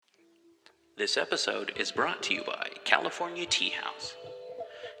This episode is brought to you by California Tea House.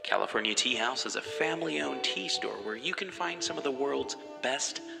 California Tea House is a family-owned tea store where you can find some of the world's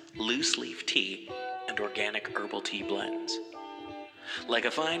best loose-leaf tea and organic herbal tea blends. Like a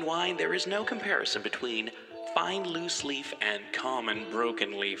fine wine, there is no comparison between fine loose-leaf and common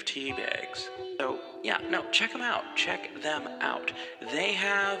broken-leaf tea bags. So, check them out. Check them out. They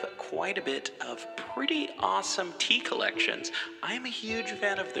have quite a bit of pretty awesome tea collections. I'm a huge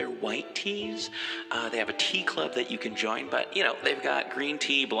fan of their white teas. They have a tea club that you can join, but, they've got green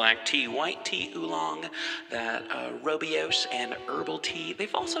tea, black tea, white tea, oolong, that Robios, and herbal tea.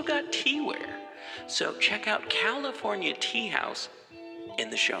 They've also got teaware. So check out California Tea House in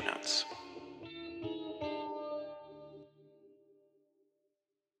the show notes.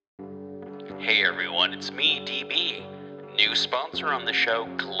 Hey everyone, it's me, DB. New sponsor on the show,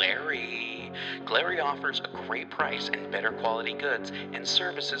 Glary. Glary offers a great price and better quality goods and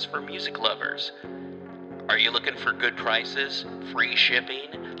services for music lovers. Are you looking for good prices, free shipping,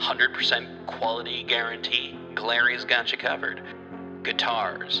 100% quality guarantee? Glary's got you covered.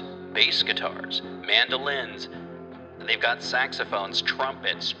 Guitars, bass guitars, mandolins. They've got saxophones,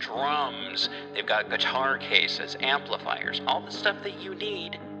 trumpets, drums. They've got guitar cases, amplifiers, all the stuff that you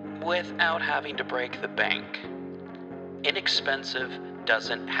need without having to break the bank. Inexpensive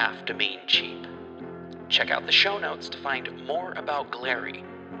doesn't have to mean cheap. Check out the show notes to find more about Glary.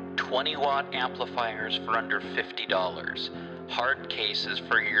 20-watt amplifiers for under $50. Hard cases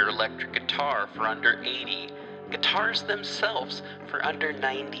for your electric guitar for under $80. Guitars themselves for under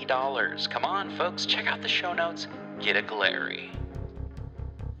 $90. Come on, folks, check out the show notes. Get a Glary.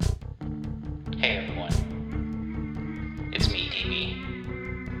 Hey, everyone. It's me, DB.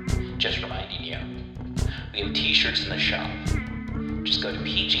 Just reminding you, we have t-shirts in the shop. Just go to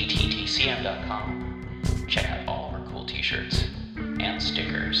pgttcm.com. Check out all of our cool t-shirts and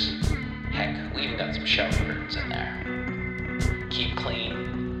stickers. Heck, we even got some shower curtains in there. Keep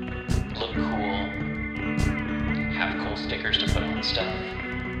clean, look cool, have cool stickers to put on stuff.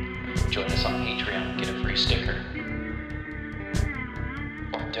 Join us on Patreon, get a free sticker.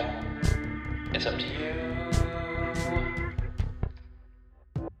 Or don't. It's up to you.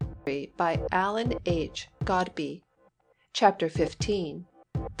 By Alan H. Godbey. Chapter 15.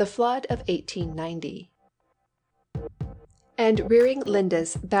 The Flood of 1890. And rearing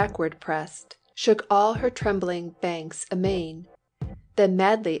Lindis backward pressed, shook all her trembling banks amain, then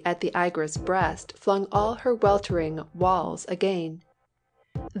madly at the Igra's breast flung all her weltering walls again.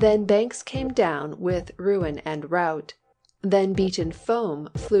 Then banks came down with ruin and rout, then beaten foam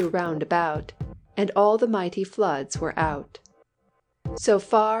flew round about, and all the mighty floods were out. So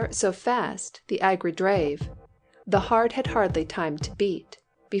far, so fast, the Igra drave, the heart had hardly time to beat,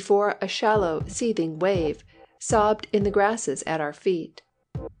 before a shallow, seething wave sobbed in the grasses at our feet.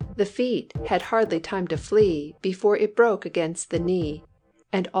 The feet had hardly time to flee, before it broke against the knee,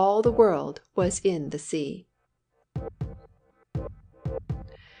 and all the world was in the sea.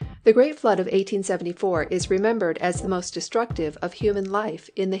 The great flood of 1874 is remembered as the most destructive of human life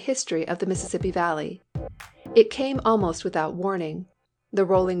in the history of the Mississippi Valley. It came almost without warning. The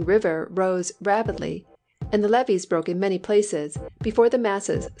rolling river rose rapidly, and the levees broke in many places before the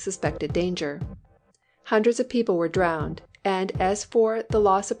masses suspected danger. Hundreds of people were drowned, and as for the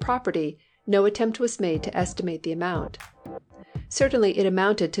loss of property, no attempt was made to estimate the amount. Certainly it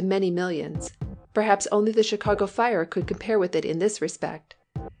amounted to many millions. Perhaps only the Chicago fire could compare with it in this respect.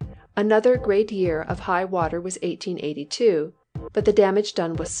 Another great year of high water was 1882, but the damage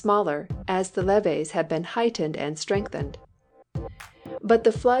done was smaller, as the levees had been heightened and strengthened. But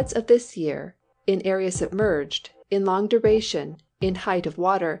the floods of this year, in area submerged, in long duration, in height of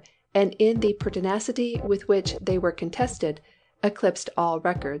water, and in the pertinacity with which they were contested, eclipsed all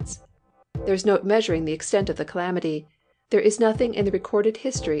records. There is no measuring the extent of the calamity. There is nothing in the recorded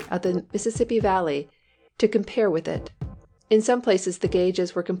history of the Mississippi Valley to compare with it. In some places the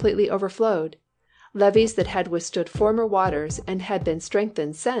gauges were completely overflowed. Levees that had withstood former waters and had been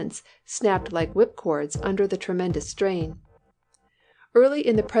strengthened since snapped like whipcords under the tremendous strain. Early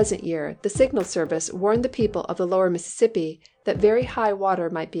in the present year the Signal Service warned the people of the lower Mississippi that very high water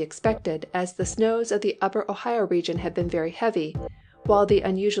might be expected, as the snows of the upper Ohio region had been very heavy, while the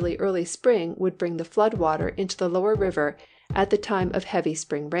unusually early spring would bring the flood water into the lower river at the time of heavy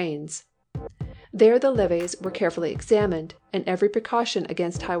spring rains. There the levees were carefully examined, and every precaution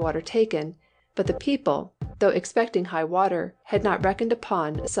against high water taken, but the people, though expecting high water, had not reckoned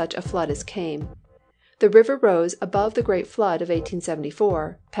upon such a flood as came. The river rose above the great flood of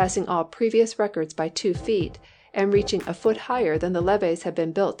 1874, passing all previous records by 2 feet, and reaching a foot higher than the levees had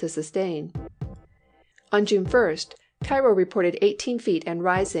been built to sustain. On June 1st, Cairo reported 18 feet and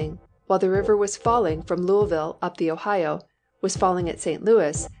rising, while the river was falling from Louisville up the Ohio, was falling at St.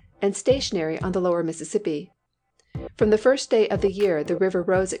 Louis, and stationary on the lower Mississippi. From the first day of the year the river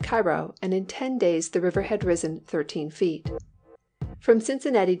rose at Cairo, and in 10 days the river had risen 13 feet. From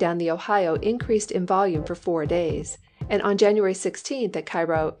Cincinnati down the Ohio increased in volume for 4 days, and on January 16th at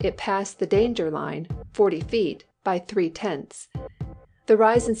Cairo it passed the danger line, 40 feet, by 3/10. The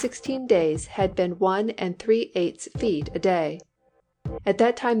rise in 16 days had been 1 3/8 feet a day. At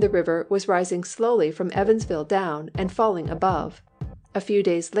that time the river was rising slowly from Evansville down and falling above. A few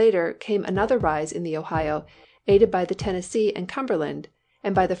days later came another rise in the Ohio, aided by the Tennessee and Cumberland,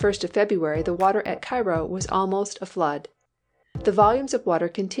 and by the 1st of February the water at Cairo was almost a flood. The volumes of water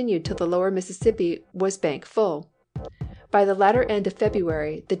continued till the lower Mississippi was bank full. By the latter end of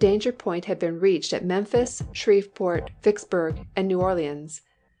February the danger point had been reached at Memphis, Shreveport, Vicksburg, and New Orleans.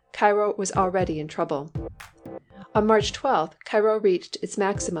 Cairo was already in trouble. On March 12th Cairo reached its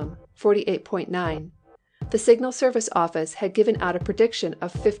maximum, 48.9. The Signal Service Office had given out a prediction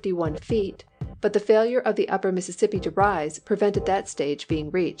of 51 feet, but the failure of the upper Mississippi to rise prevented that stage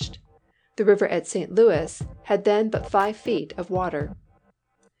being reached. The river at St. Louis had then but 5 feet of water.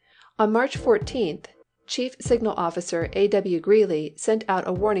 On March 14th, Chief Signal Officer A.W. Greeley sent out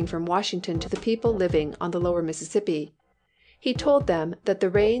a warning from Washington to the people living on the lower Mississippi. He told them that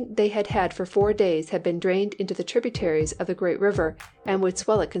the rain they had had for 4 days had been drained into the tributaries of the great river and would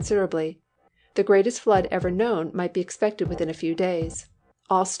swell it considerably. The greatest flood ever known might be expected within a few days.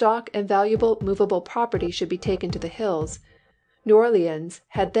 All stock and valuable movable property should be taken to the hills. New Orleans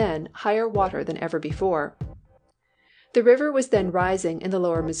had then higher water than ever before. The river was then rising in the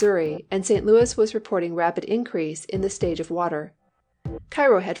lower Missouri, and St. Louis was reporting rapid increase in the stage of water.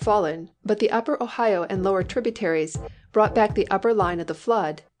 Cairo had fallen, but the upper Ohio and lower tributaries brought back the upper line of the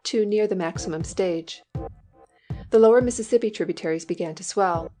flood to near the maximum stage. The lower Mississippi tributaries began to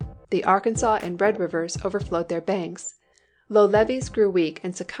swell. The Arkansas and Red Rivers overflowed their banks. Low levees grew weak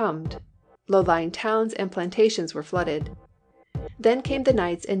and succumbed. Low-lying towns and plantations were flooded. Then came the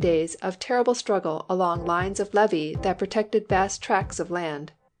nights and days of terrible struggle along lines of levee that protected vast tracts of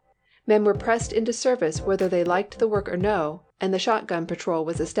land. Men were pressed into service whether they liked the work or no, and the shotgun patrol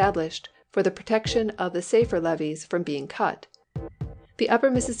was established for the protection of the safer levees from being cut. The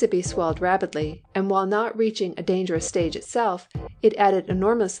upper Mississippi swelled rapidly, and while not reaching a dangerous stage itself, it added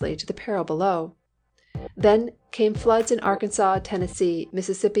enormously to the peril below. Then came floods in Arkansas, Tennessee,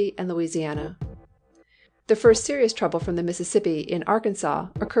 Mississippi, and Louisiana. The first serious trouble from the Mississippi in Arkansas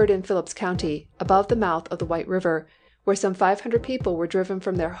occurred in Phillips County, above the mouth of the White River, where some 500 people were driven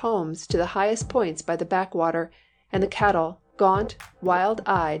from their homes to the highest points by the backwater, and the cattle, gaunt,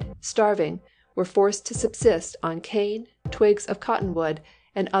 wild-eyed, starving, were forced to subsist on cane, twigs of cottonwood,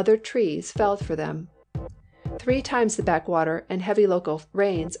 and other trees felled for them. 3 times the backwater and heavy local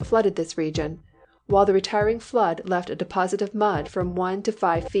rains flooded this region, while the retiring flood left a deposit of mud from 1 to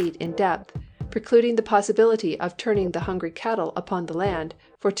 5 feet in depth, precluding the possibility of turning the hungry cattle upon the land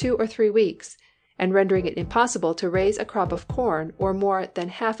for 2 or 3 weeks, and rendering it impossible to raise a crop of corn or more than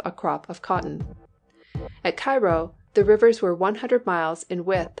half a crop of cotton. At Cairo, the rivers were 100 miles in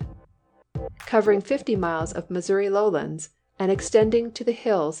width, covering 50 miles of Missouri lowlands, and extending to the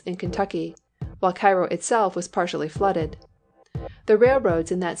hills in Kentucky, while Cairo itself was partially flooded. The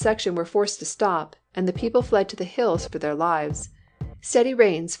railroads in that section were forced to stop, and the people fled to the hills for their lives. Steady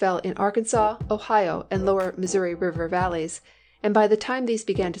rains fell in Arkansas, Ohio, and lower Missouri River valleys, and by the time these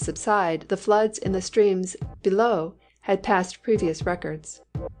began to subside, the floods in the streams below had passed previous records.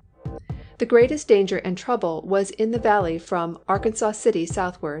 The greatest danger and trouble was in the valley from Arkansas City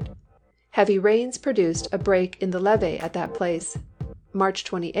southward. Heavy rains produced a break in the levee at that place. March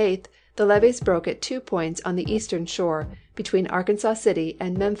 28th, the levees broke at 2 points on the eastern shore, between Arkansas City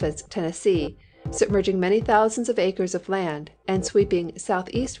and Memphis, Tennessee, submerging many thousands of acres of land, and sweeping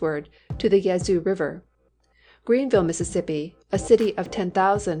southeastward to the Yazoo River. Greenville, Mississippi, a city of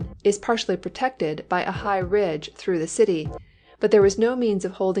 10,000, is partially protected by a high ridge through the city, but there was no means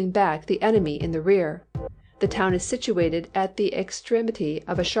of holding back the enemy in the rear. The town is situated at the extremity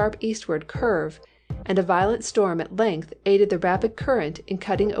of a sharp eastward curve, and a violent storm at length aided the rapid current in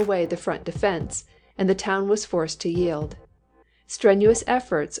cutting away the front defense, and the town was forced to yield. Strenuous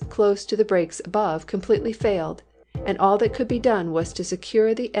efforts close to the breaks above completely failed, and all that could be done was to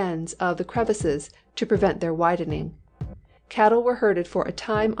secure the ends of the crevices to prevent their widening. Cattle were herded for a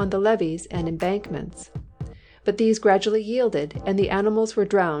time on the levees and embankments, but these gradually yielded, and the animals were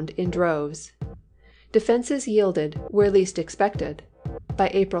drowned in droves. Defenses yielded where least expected. By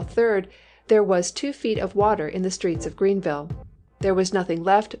April 3rd there was 2 feet of water in the streets of Greenville. There was nothing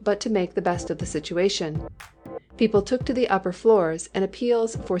left but to make the best of the situation. People took to the upper floors, and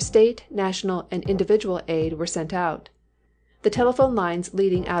appeals for state, national, and individual aid were sent out. The telephone lines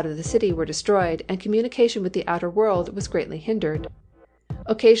leading out of the city were destroyed, and communication with the outer world was greatly hindered.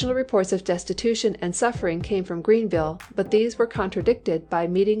 Occasional reports of destitution and suffering came from Greenville, but these were contradicted by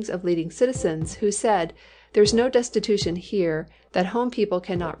meetings of leading citizens who said, "There is no destitution here that home people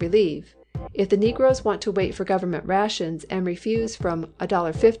cannot relieve. If the negroes want to wait for government rations and refuse from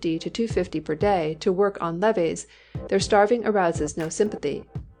 $1.50 to $2.50 per day to work on levees, their starving arouses no sympathy."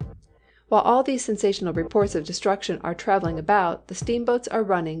 While all these sensational reports of destruction are traveling about, the steamboats are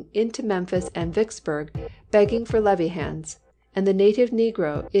running into Memphis and Vicksburg begging for levee hands, and the native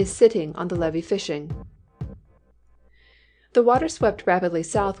negro is sitting on the levee fishing. The water swept rapidly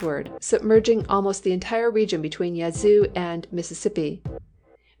southward, submerging almost the entire region between Yazoo and Mississippi.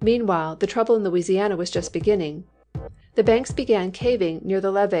 Meanwhile, the trouble in Louisiana was just beginning. The banks began caving near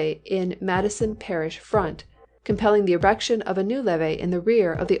the levee in Madison Parish front, compelling the erection of a new levee in the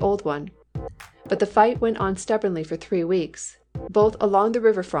rear of the old one. But the fight went on stubbornly for 3 weeks, both along the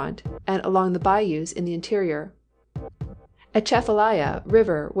river front and along the bayous in the interior. Atchafalaya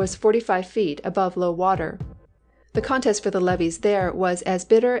River was 45 feet above low water. The contest for the levees there was as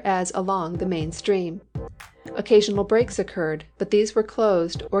bitter as along the main stream. Occasional breaks occurred, but these were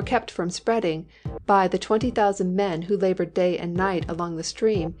closed or kept from spreading by the 20,000 men who labored day and night along the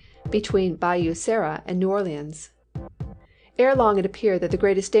stream between Bayou Sara and New Orleans. Ere long it appeared that the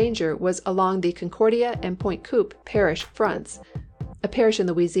greatest danger was along the Concordia and Point Coupe parish fronts. A parish in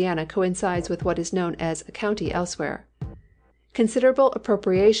Louisiana coincides with what is known as a county elsewhere. Considerable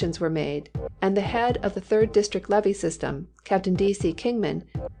appropriations were made, and the head of the 3rd District levee system, Captain D.C. Kingman,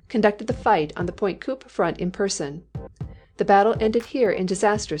 conducted the fight on the Point Coupe front in person. The battle ended here in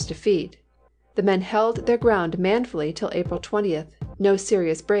disastrous defeat. The men held their ground manfully till April 20th, no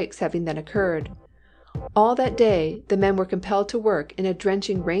serious breaks having then occurred. All that day the men were compelled to work in a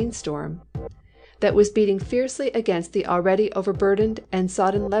drenching rainstorm that was beating fiercely against the already overburdened and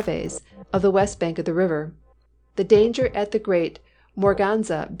sodden levees of the west bank of the river. The danger at the great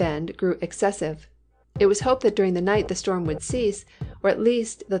Morganza bend grew excessive. It was hoped that during the night the storm would cease, or at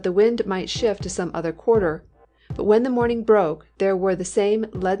least that the wind might shift to some other quarter. But when the morning broke, there were the same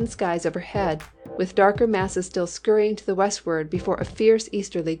leaden skies overhead, with darker masses still scurrying to the westward before a fierce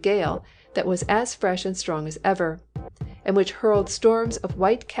easterly gale that was as fresh and strong as ever, and which hurled storms of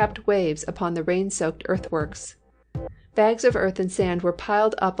white-capped waves upon the rain-soaked earthworks. Bags of earth and sand were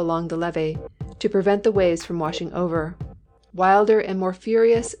piled up along the levee, to prevent the waves from washing over. Wilder and more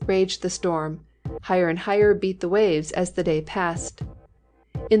furious raged the storm. Higher and higher beat the waves as the day passed.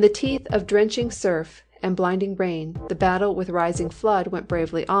 In the teeth of drenching surf and blinding rain, the battle with rising flood went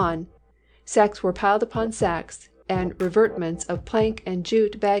bravely on. Sacks were piled upon sacks, and revetments of plank and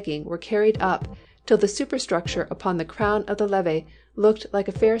jute bagging were carried up till the superstructure upon the crown of the levee looked like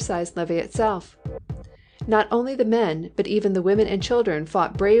a fair-sized levee itself. Not only the men, but even the women and children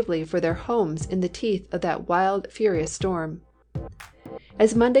fought bravely for their homes in the teeth of that wild, furious storm.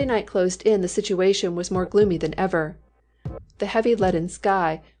 As Monday night closed in, the situation was more gloomy than ever. The heavy leaden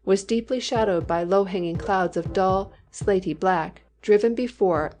sky was deeply shadowed by low-hanging clouds of dull, slaty black, driven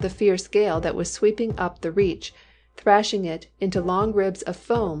before the fierce gale that was sweeping up the reach, thrashing it into long ribs of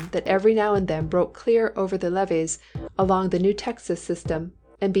foam that every now and then broke clear over the levees along the New Texas system,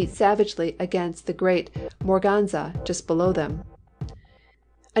 and beat savagely against the great Morganza just below them.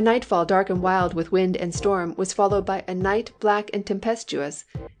 A nightfall dark and wild with wind and storm was followed by a night black and tempestuous,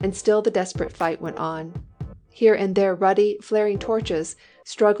 and still the desperate fight went on. Here and there ruddy, flaring torches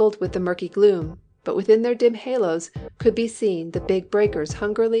struggled with the murky gloom, but within their dim halos could be seen the big breakers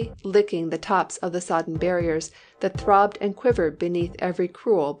hungrily licking the tops of the sodden barriers that throbbed and quivered beneath every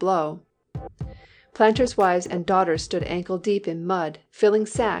cruel blow. Planters' wives and daughters stood ankle-deep in mud, filling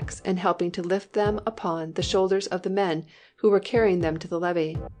sacks and helping to lift them upon the shoulders of the men who were carrying them to the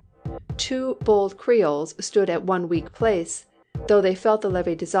levee. 2 bold Creoles stood at one weak place, though they felt the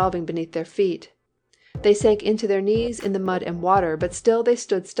levee dissolving beneath their feet. They sank into their knees in the mud and water, but still they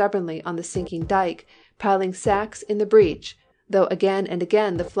stood stubbornly on the sinking dike, piling sacks in the breach, though again and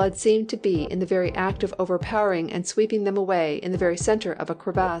again the flood seemed to be in the very act of overpowering and sweeping them away in the very center of a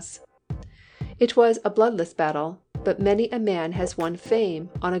crevasse. It was a bloodless battle, but many a man has won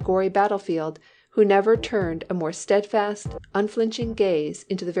fame on a gory battlefield who never turned a more steadfast, unflinching gaze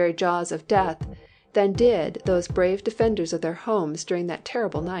into the very jaws of death than did those brave defenders of their homes during that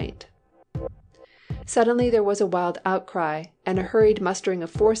terrible night. Suddenly there was a wild outcry and a hurried mustering of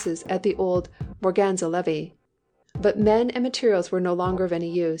forces at the old Morganza levee. But men and materials were no longer of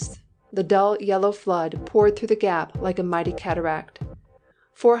any use. The dull yellow flood poured through the gap like a mighty cataract.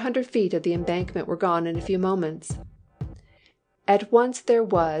 400 feet of the embankment were gone in a few moments. At once there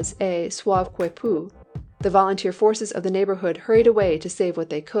was a sauve-qui-peut. The volunteer forces of the neighborhood hurried away to save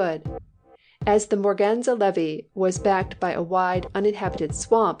what they could. As the Morganza levee was backed by a wide, uninhabited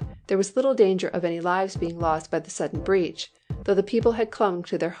swamp, there was little danger of any lives being lost by the sudden breach, though the people had clung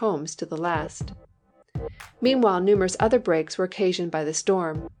to their homes to the last. Meanwhile, numerous other breaks were occasioned by the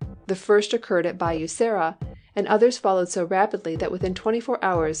storm. The first occurred at Bayou Sara, and others followed so rapidly that within 24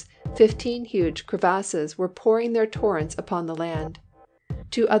 hours 15 huge crevasses were pouring their torrents upon the land.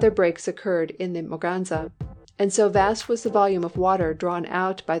 2 other breaks occurred in the Morganza, and so vast was the volume of water drawn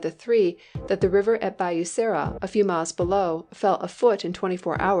out by the 3 that the river at Bayou Sara, a few miles below, fell a foot in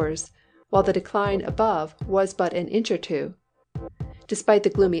 24 hours, while the decline above was but an inch or 2. Despite the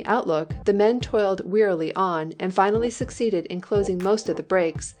gloomy outlook, the men toiled wearily on, and finally succeeded in closing most of the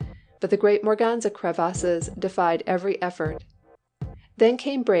breaks, but the great Morganza crevasses defied every effort. Then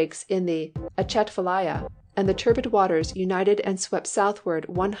came breaks in the Atchafalaya, and the turbid waters united and swept southward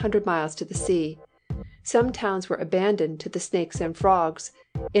 100 miles to the sea. Some towns were abandoned to the snakes and frogs.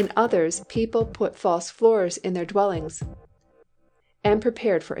 In others, people put false floors in their dwellings and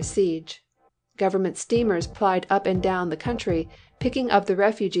prepared for a siege. Government steamers plied up and down the country, picking up the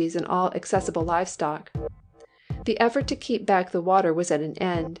refugees and all accessible livestock. The effort to keep back the water was at an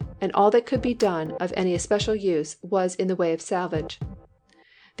end, and all that could be done of any especial use was in the way of salvage.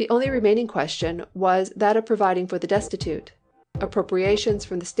 The only remaining question was that of providing for the destitute. Appropriations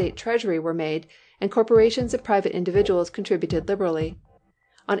from the state treasury were made, and corporations and private individuals contributed liberally.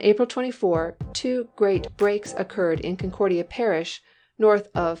 On April 24, 2 great breaks occurred in Concordia Parish, north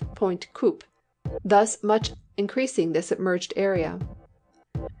of Pointe Coupe, thus much increasing the submerged area.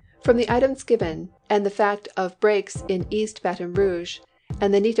 From the items given, and the fact of breaks in East Baton Rouge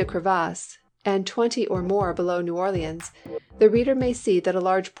and the Nita crevasse, and 20 or more below New Orleans, the reader may see that a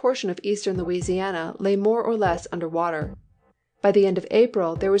large portion of eastern Louisiana lay more or less under water. By the end of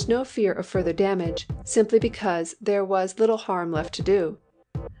April there was no fear of further damage, simply because there was little harm left to do.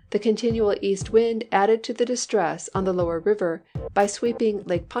 The continual east wind added to the distress on the lower river by sweeping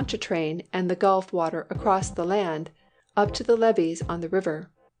Lake Pontchartrain and the Gulf water across the land up to the levees on the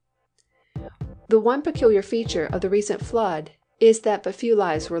river. The one peculiar feature of the recent flood is that but few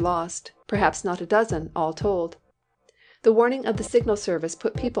lives were lost, perhaps not a dozen, all told. The warning of the signal service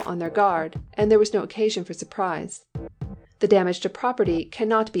put people on their guard, and there was no occasion for surprise. The damage to property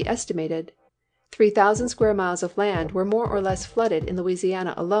cannot be estimated. 3,000 square miles of land were more or less flooded in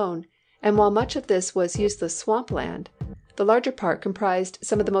Louisiana alone, and while much of this was useless swamp land, the larger part comprised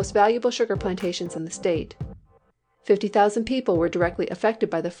some of the most valuable sugar plantations in the state. 50,000 people were directly affected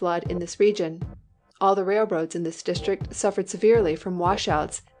by the flood in this region. All the railroads in this district suffered severely from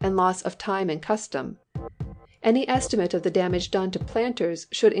washouts and loss of time and custom. Any estimate of the damage done to planters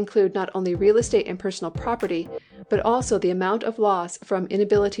should include not only real estate and personal property, but also the amount of loss from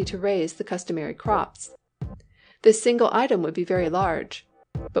inability to raise the customary crops. This single item would be very large.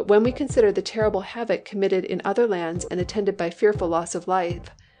 But when we consider the terrible havoc committed in other lands and attended by fearful loss of life,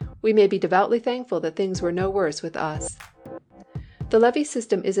 we may be devoutly thankful that things were no worse with us. The levee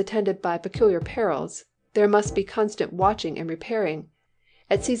system is attended by peculiar perils. There must be constant watching and repairing.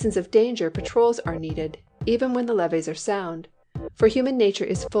 At seasons of danger patrols are needed, even when the levees are sound, for human nature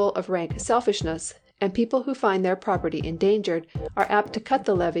is full of rank selfishness, and people who find their property endangered are apt to cut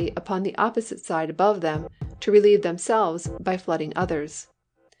the levee upon the opposite side above them to relieve themselves by flooding others.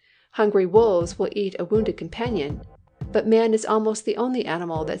 Hungry wolves will eat a wounded companion, but man is almost the only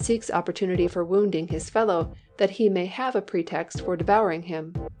animal that seeks opportunity for wounding his fellow that he may have a pretext for devouring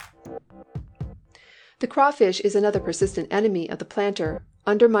him. The crawfish is another persistent enemy of the planter,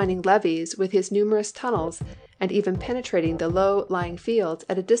 undermining levees with his numerous tunnels, and even penetrating the low-lying fields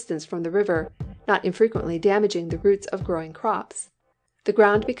at a distance from the river, not infrequently damaging the roots of growing crops. The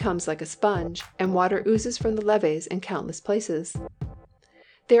ground becomes like a sponge, and water oozes from the levees in countless places.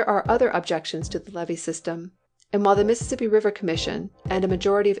 There are other objections to the levee system, and while the Mississippi River Commission and a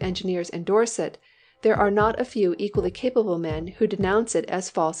majority of engineers endorse it, there are not a few equally capable men who denounce it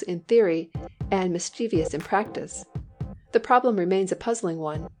as false in theory and mischievous in practice. The problem remains a puzzling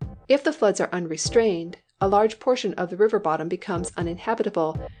one. If the floods are unrestrained, a large portion of the river bottom becomes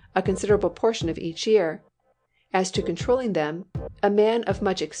uninhabitable a considerable portion of each year. As to controlling them, a man of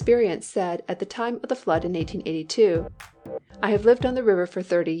much experience said at the time of the flood in 1882, "I have lived on the river for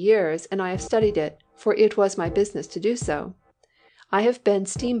 30 years, and I have studied it, for it was my business to do so. I have been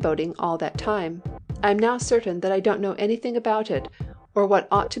steamboating all that time. I am now certain that I don't know anything about it, or what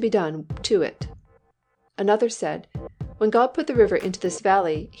ought to be done to it." Another said, "When God put the river into this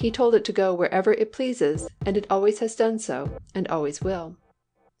valley, he told it to go wherever it pleases, and it always has done so, and always will."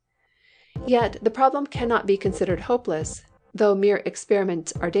 Yet the problem cannot be considered hopeless, though mere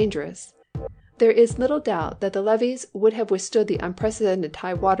experiments are dangerous. There is little doubt that the levees would have withstood the unprecedented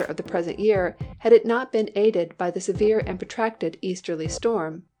high water of the present year had it not been aided by the severe and protracted easterly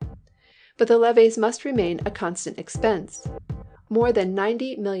storm. But the levees must remain a constant expense. More than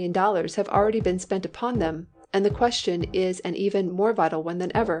 $90,000,000 have already been spent upon them, and the question is an even more vital one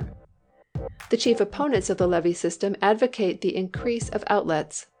than ever. The chief opponents of the levee system advocate the increase of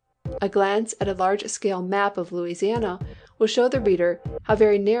outlets. A glance at a large-scale map of Louisiana will show the reader how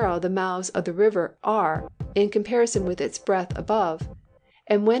very narrow the mouths of the river are in comparison with its breadth above,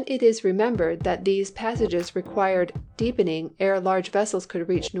 and when it is remembered that these passages required deepening ere large vessels could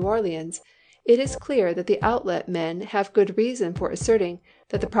reach New Orleans, it is clear that the outlet men have good reason for asserting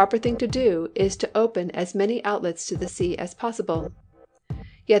that the proper thing to do is to open as many outlets to the sea as possible.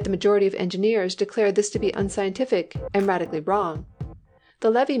 Yet the majority of engineers declare this to be unscientific and radically wrong. The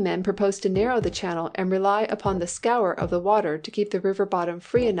levee men propose to narrow the channel and rely upon the scour of the water to keep the river bottom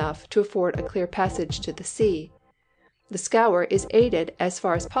free enough to afford a clear passage to the sea. The scour is aided as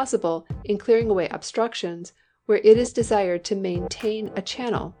far as possible in clearing away obstructions where it is desired to maintain a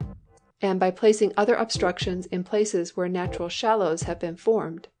channel, and by placing other obstructions in places where natural shallows have been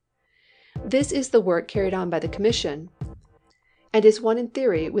formed. This is the work carried on by the Commission, and is one in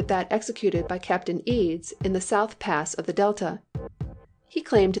theory with that executed by Captain Eads in the South Pass of the Delta. He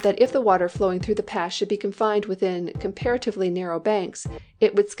claimed that if the water flowing through the pass should be confined within comparatively narrow banks,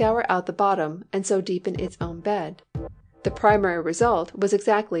 it would scour out the bottom and so deepen its own bed. The primary result was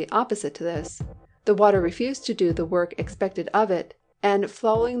exactly opposite to this. The water refused to do the work expected of it, and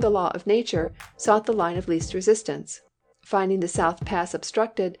following the law of nature, sought the line of least resistance. Finding the South Pass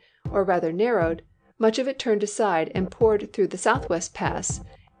obstructed, or rather narrowed, much of it turned aside and poured through the Southwest Pass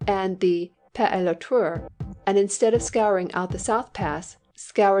and the Pas à la Tour, and instead of scouring out the South Pass,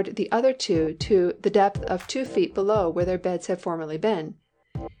 scoured the other two to the depth of 2 feet below where their beds had formerly been.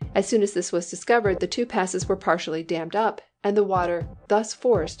 As soon as this was discovered, the two passes were partially dammed up, and the water thus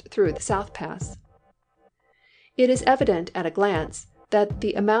forced through the South Pass. It is evident at a glance that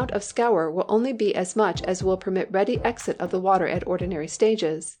the amount of scour will only be as much as will permit ready exit of the water at ordinary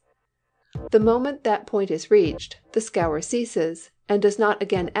stages. The moment that point is reached, the scour ceases, and does not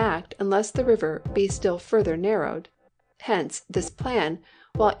again act unless the river be still further narrowed. Hence, this plan,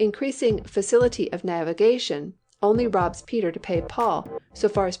 while increasing facility of navigation, only robs Peter to pay Paul so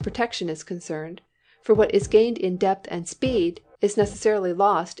far as protection is concerned, for what is gained in depth and speed is necessarily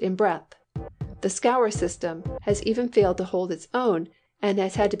lost in breadth. The scour system has even failed to hold its own, and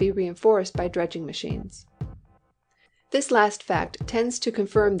has had to be reinforced by dredging machines. This last fact tends to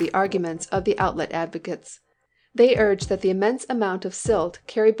confirm the arguments of the outlet advocates. They urge that the immense amount of silt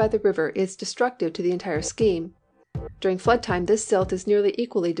carried by the river is destructive to the entire scheme. During flood time this silt is nearly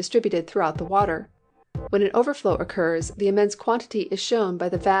equally distributed throughout the water. When an overflow occurs, the immense quantity is shown by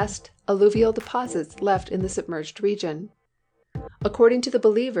the vast alluvial deposits left in the submerged region. According to the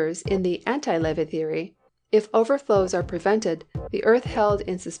believers in the anti-levee theory, if overflows are prevented, the earth held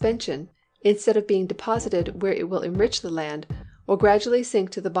in suspension, instead of being deposited where it will enrich the land, will gradually sink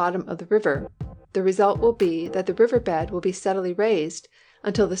to the bottom of the river. The result will be that the river bed will be steadily raised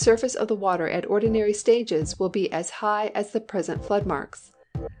until the surface of the water at ordinary stages will be as high as the present flood marks.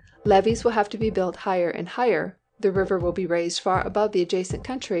 Levees will have to be built higher and higher, the river will be raised far above the adjacent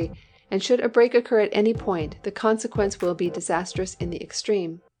country, and should a break occur at any point, the consequence will be disastrous in the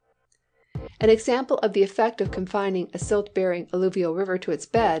extreme. An example of the effect of confining a silt-bearing alluvial river to its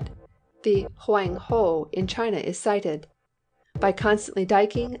bed, the Hoang Ho in China, is cited. By constantly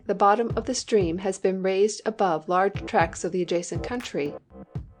diking, the bottom of the stream has been raised above large tracts of the adjacent country,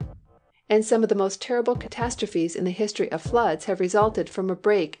 and some of the most terrible catastrophes in the history of floods have resulted from a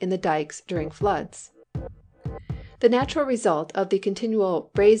break in the dikes during floods. The natural result of the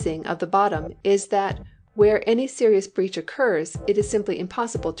continual raising of the bottom is that where any serious breach occurs, it is simply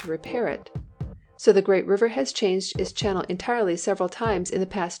impossible to repair it. So the great river has changed its channel entirely several times in the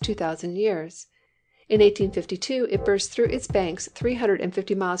past 2,000 years. In 1852 it burst through its banks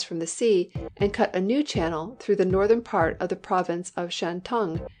 350 miles from the sea, and cut a new channel through the northern part of the province of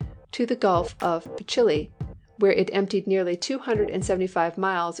Shantung to the Gulf of Pachili, where it emptied nearly 275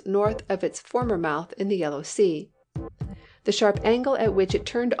 miles north of its former mouth in the Yellow Sea. The sharp angle at which it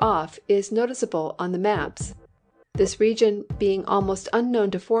turned off is noticeable on the maps. This region being almost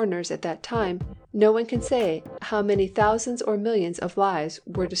unknown to foreigners at that time, no one can say how many thousands or millions of lives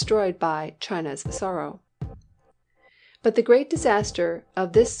were destroyed by China's sorrow. But the great disaster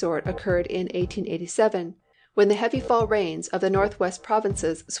of this sort occurred in 1887, when the heavy fall rains of the northwest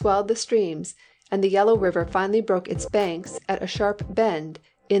provinces swelled the streams, and the Yellow River finally broke its banks at a sharp bend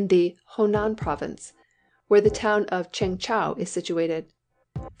in the Honan province, where the town of Chengchao is situated.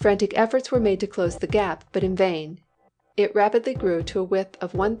 Frantic efforts were made to close the gap, but in vain. It rapidly grew to a width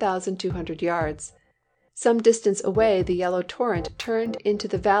of 1,200 yards. Some distance away the yellow torrent turned into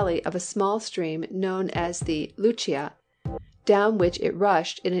the valley of a small stream known as the Luchia, down which it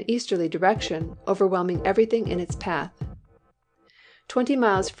rushed in an easterly direction, overwhelming everything in its path. 20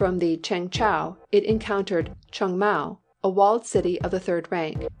 miles from the Chengchao it encountered Chungmao, a walled city of the third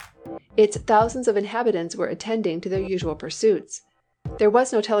rank. Its thousands of inhabitants were attending to their usual pursuits. There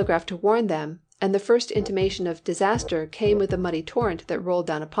was no telegraph to warn them, and the first intimation of disaster came with the muddy torrent that rolled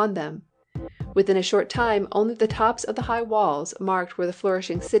down upon them. Within a short time only the tops of the high walls marked where the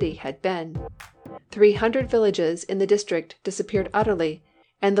flourishing city had been. 300 villages in the district disappeared utterly,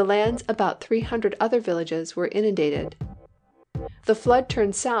 and the lands about 300 other villages were inundated. The flood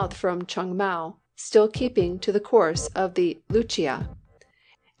turned south from Chungmao, still keeping to the course of the Luchia,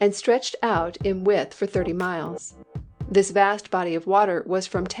 and stretched out in width for 30 miles. This vast body of water was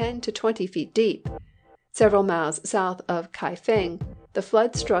from 10 to 20 feet deep. Several miles south of Kaifeng, the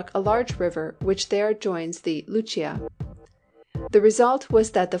flood struck a large river which there joins the Luchia. The result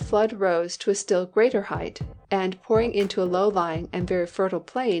was that the flood rose to a still greater height, and pouring into a low-lying and very fertile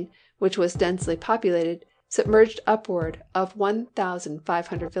plain, which was densely populated, submerged upward of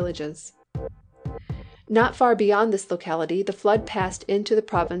 1,500 villages. Not far beyond this locality the flood passed into the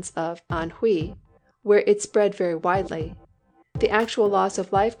province of Anhui, where it spread very widely. The actual loss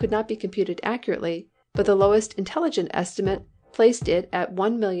of life could not be computed accurately, but the lowest intelligent estimate placed it at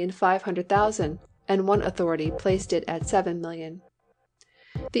 1,500,000, and one authority placed it at 7 million.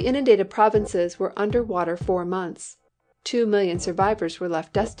 The inundated provinces were under water 4 months. 2 million survivors were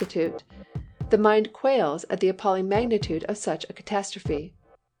left destitute. The mind quails at the appalling magnitude of such a catastrophe.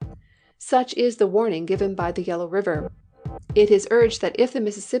 Such is the warning given by the Yellow River. It is urged that if the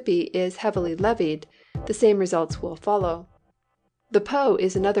Mississippi is heavily levied, the same results will follow. The Po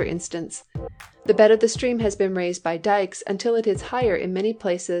is another instance. The bed of the stream has been raised by dikes until it is higher in many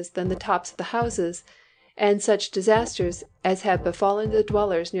places than the tops of the houses, and such disasters as have befallen the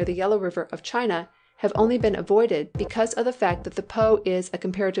dwellers near the Yellow River of China have only been avoided because of the fact that the Po is a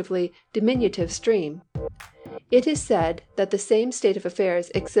comparatively diminutive stream. It is said that the same state of affairs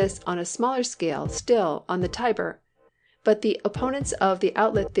exists on a smaller scale still on the Tiber, but the opponents of the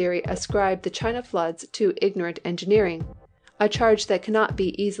outlet theory ascribe the China floods to ignorant engineering, a charge that cannot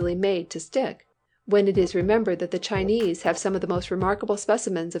be easily made to stick, when it is remembered that the Chinese have some of the most remarkable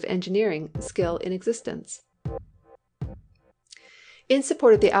specimens of engineering skill in existence. In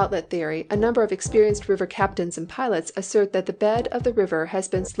support of the outlet theory, a number of experienced river captains and pilots assert that the bed of the river has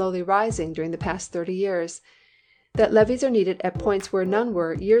been slowly rising during the past 30 years, that levees are needed at points where none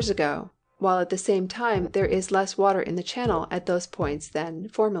were years ago, while at the same time there is less water in the channel at those points than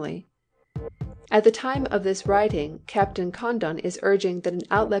formerly. At the time of this writing, Captain Condon is urging that an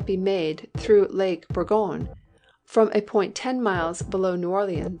outlet be made through Lake Bourgogne, from a point 10 miles below New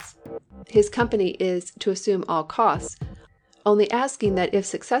Orleans. His company is to assume all costs, only asking that if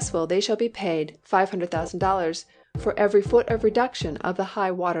successful they shall be paid $500,000 for every foot of reduction of the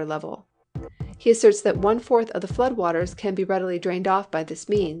high water level. He asserts that 1/4 of the flood waters can be readily drained off by this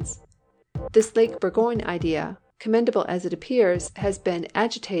means. This Lake Bourgogne idea, commendable as it appears, has been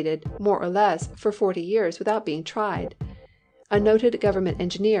agitated, more or less, for 40 years without being tried. A noted government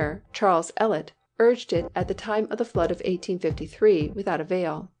engineer, Charles Ellet, urged it at the time of the flood of 1853 without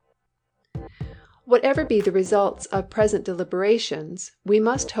avail. Whatever be the results of present deliberations, we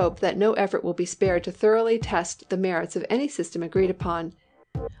must hope that no effort will be spared to thoroughly test the merits of any system agreed upon.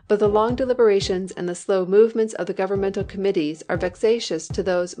 But the long deliberations and the slow movements of the governmental committees are vexatious to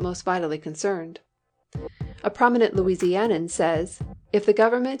those most vitally concerned. A prominent Louisianan says, if the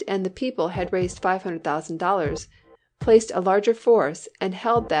government and the people had raised $500,000, placed a larger force, and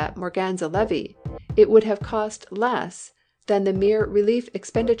held that Morganza levee, it would have cost less than the mere relief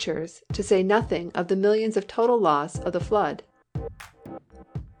expenditures, to say nothing of the millions of total loss of the flood.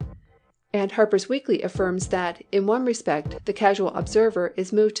 And Harper's Weekly affirms that, in one respect, the casual observer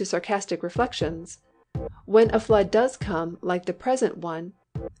is moved to sarcastic reflections. When a flood does come, like the present one,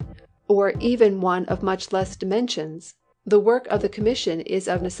 or even one of much less dimensions, the work of the Commission is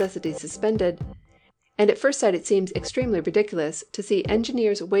of necessity suspended, and at first sight it seems extremely ridiculous to see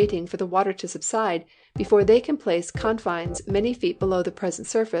engineers waiting for the water to subside before they can place confines many feet below the present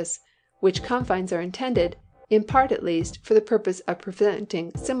surface, which confines are intended, in part at least, for the purpose of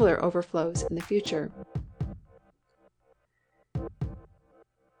preventing similar overflows in the future.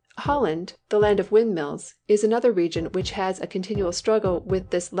 Holland, the land of windmills, is another region which has a continual struggle with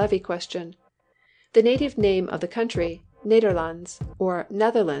this levee question. The native name of the country, Nederlands, or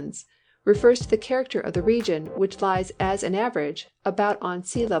Netherlands, refers to the character of the region, which lies as an average about on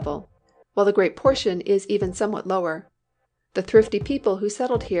sea level, while a great portion is even somewhat lower. The thrifty people who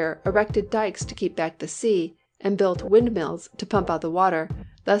settled here erected dikes to keep back the sea, and built windmills to pump out the water,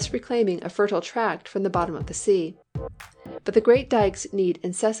 thus reclaiming a fertile tract from the bottom of the sea. But the great dikes need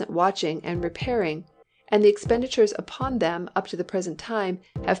incessant watching and repairing, and the expenditures upon them up to the present time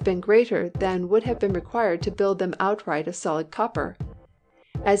have been greater than would have been required to build them outright of solid copper.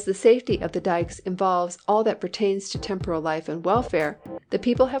 As the safety of the dikes involves all that pertains to temporal life and welfare, the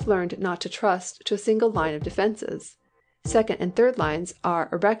people have learned not to trust to a single line of defenses. Second and third lines are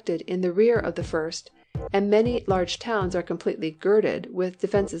erected in the rear of the first, and many large towns are completely girded with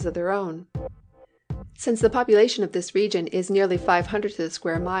defenses of their own. Since the population of this region is nearly 500 to the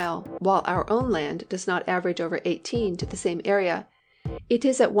square mile, while our own land does not average over 18 to the same area, it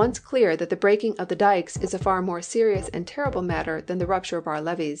is at once clear that the breaking of the dikes is a far more serious and terrible matter than the rupture of our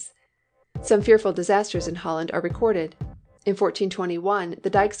levees. Some fearful disasters in Holland are recorded. In 1421 the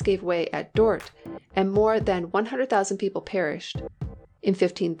dikes gave way at Dort, and more than 100,000 people perished. In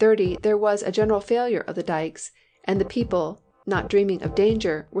 1530 there was a general failure of the dikes, and the people, not dreaming of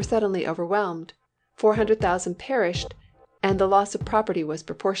danger, were suddenly overwhelmed. 400,000 perished, and the loss of property was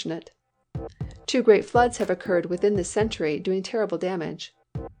proportionate. 2 great floods have occurred within this century, doing terrible damage.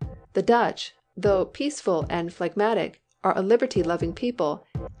 The Dutch, though peaceful and phlegmatic, are a liberty-loving people,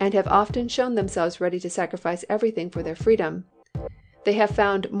 and have often shown themselves ready to sacrifice everything for their freedom. They have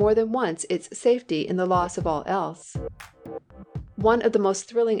found more than once its safety in the loss of all else. One of the most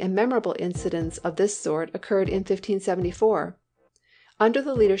thrilling and memorable incidents of this sort occurred in 1574. Under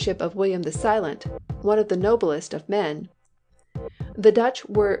the leadership of William the Silent, one of the noblest of men, the Dutch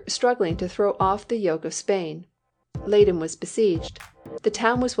were struggling to throw off the yoke of Spain. Leyden was besieged. The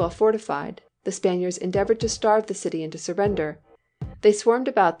town was well fortified. The Spaniards endeavored to starve the city into surrender. They swarmed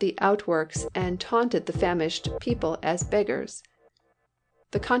about the outworks and taunted the famished people as beggars.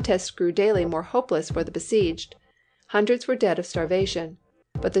 The contest grew daily more hopeless for the besieged. Hundreds were dead of starvation,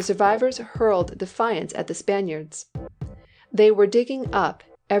 but the survivors hurled defiance at the Spaniards. They were digging up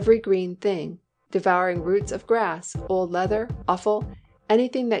every green thing, devouring roots of grass, old leather, offal,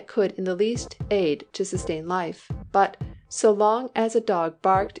 anything that could in the least aid to sustain life. But so long as a dog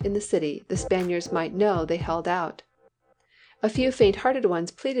barked in the city, the Spaniards might know they held out. A few faint-hearted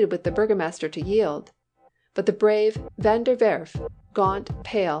ones pleaded with the burgomaster to yield. But the brave Van der Werf, gaunt,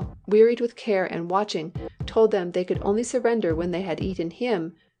 pale, wearied with care and watching, told them they could only surrender when they had eaten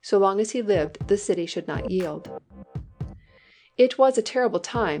him. So long as he lived, the city should not yield. It was a terrible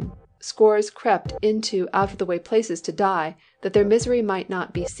time. Scores crept into out-of-the-way places to die, that their misery might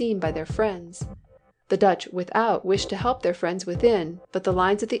not be seen by their friends. The Dutch without wished to help their friends within, but the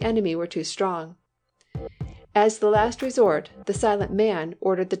lines of the enemy were too strong. As the last resort, the Silent Man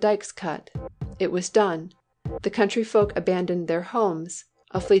ordered the dikes cut. It was done. The country folk abandoned their homes.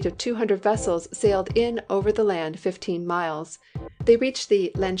 A fleet of 200 vessels sailed in over the land 15 miles. They reached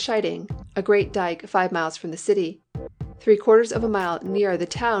the Landscheiding, a great dike 5 miles from the city. 3/4 of a mile nearer the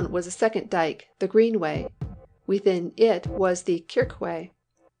town was a second dike, the Greenway. Within it was the Kirkway.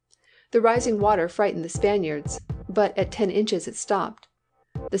 The rising water frightened the Spaniards, but at 10 inches it stopped.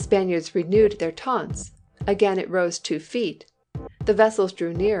 The Spaniards renewed their taunts. Again it rose 2 feet. The vessels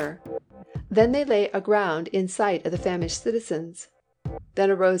drew nearer. Then they lay aground in sight of the famished citizens.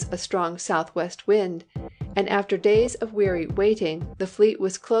 Then arose a strong southwest wind, and after days of weary waiting, the fleet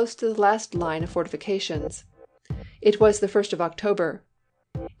was close to the last line of fortifications. It was the 1st of October.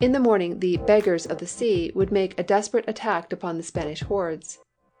 In the morning the beggars of the sea would make a desperate attack upon the Spanish hordes.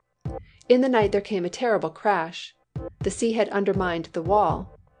 In the night there came a terrible crash. The sea had undermined the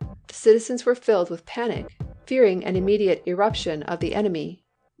wall. The citizens were filled with panic, fearing an immediate irruption of the enemy.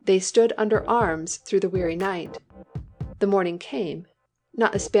 They stood under arms through the weary night. The morning came.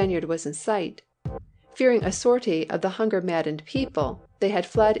 Not a Spaniard was in sight. Fearing a sortie of the hunger-maddened people, they had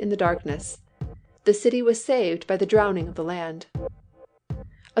fled in the darkness. The city was saved by the drowning of the land.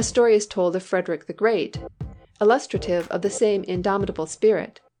 A story is told of Frederick the Great, illustrative of the same indomitable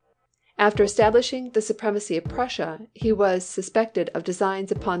spirit. After establishing the supremacy of Prussia, he was suspected of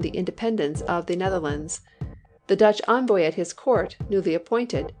designs upon the independence of the Netherlands. The Dutch envoy at his court, newly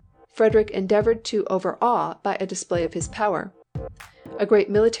appointed, Frederick endeavored to overawe by a display of his power. A great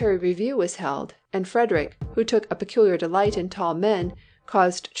military review was held, and Frederick, who took a peculiar delight in tall men,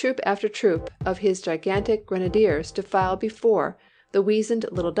 caused troop after troop of his gigantic grenadiers to file before the weazened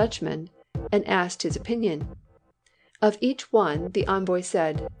little Dutchman, and asked his opinion. Of each one the envoy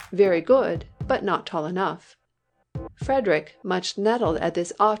said, "Very good, but not tall enough." Frederick, much nettled at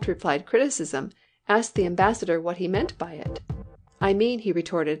this oft-replied criticism, asked the ambassador what he meant by it. "I mean," he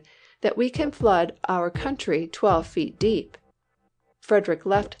retorted, "that we can flood our country 12 feet deep." Frederick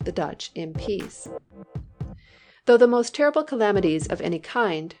left the Dutch in peace. Though the most terrible calamities of any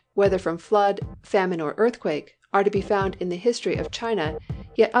kind, whether from flood, famine, or earthquake, are to be found in the history of China,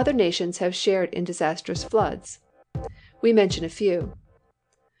 yet other nations have shared in disastrous floods. We mention a few.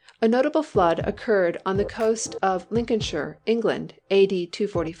 A notable flood occurred on the coast of Lincolnshire, England, A.D.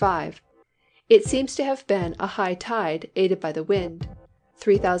 245. It seems to have been a high tide, aided by the wind.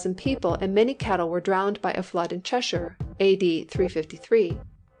 3,000 people and many cattle were drowned by a flood in Cheshire, A.D. 353.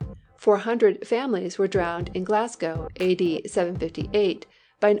 400 families were drowned in Glasgow, A.D. 758,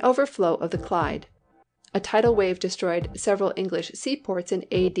 by an overflow of the Clyde. A tidal wave destroyed several English seaports in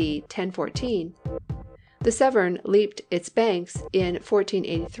A.D. 1014. The Severn leaped its banks in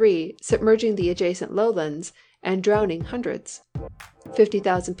 1483, submerging the adjacent lowlands and drowning hundreds.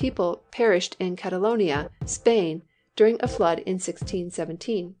 50,000 people perished in Catalonia, Spain, during a flood in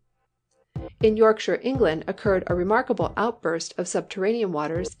 1617. In Yorkshire, England, occurred a remarkable outburst of subterranean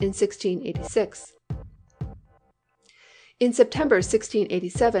waters in 1686. In September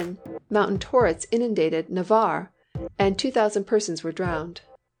 1687, mountain torrents inundated Navarre, and 2,000 persons were drowned.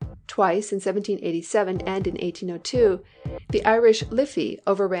 Twice, in 1787 and in 1802, the Irish Liffey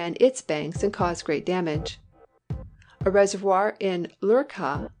overran its banks and caused great damage. A reservoir in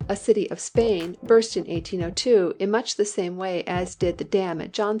Lurca, a city of Spain, burst in 1802 in much the same way as did the dam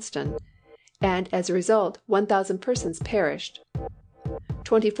at Johnston, and as a result 1,000 persons perished.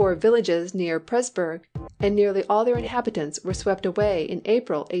 24 villages near Presburg and nearly all their inhabitants were swept away in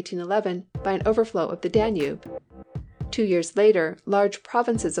April 1811 by an overflow of the Danube. 2 years later, large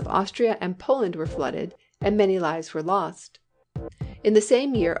provinces of Austria and Poland were flooded, and many lives were lost. In the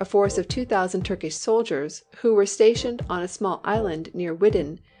same year a force of 2,000 Turkish soldiers, who were stationed on a small island near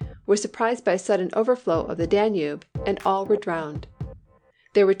Widden, were surprised by a sudden overflow of the Danube, and all were drowned.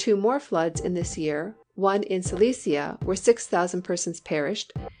 There were 2 more floods in this year, one in Silesia, where 6,000 persons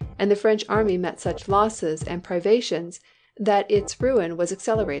perished, and the French army met such losses and privations that its ruin was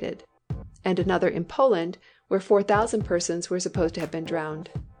accelerated, and another in Poland, where 4,000 persons were supposed to have been drowned.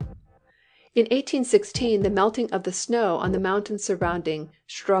 In 1816 the melting of the snow on the mountains surrounding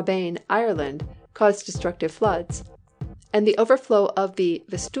Strabane, Ireland, caused destructive floods, and the overflow of the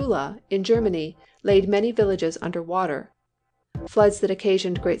Vistula in Germany laid many villages under water. Floods that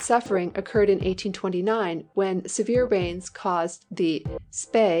occasioned great suffering occurred in 1829, when severe rains caused the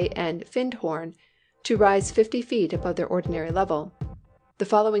Spey and Findhorn to rise 50 feet above their ordinary level. The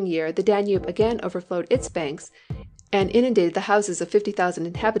following year the Danube again overflowed its banks and inundated the houses of 50,000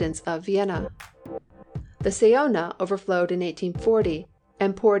 inhabitants of Vienna. The Saona overflowed in 1840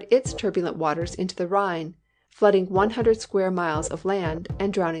 and poured its turbulent waters into the Rhine, flooding 100 square miles of land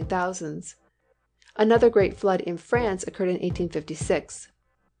and drowning thousands. Another great flood in France occurred in 1856.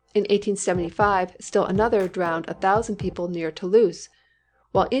 In 1875 still another drowned 1,000 people near Toulouse,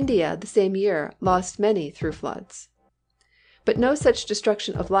 while India the same year lost many through floods. But no such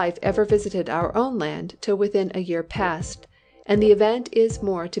destruction of life ever visited our own land till within a year past, and the event is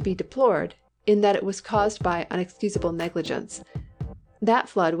more to be deplored, in that it was caused by unexcusable negligence. That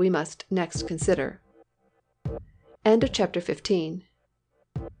flood we must next consider. End of chapter 15.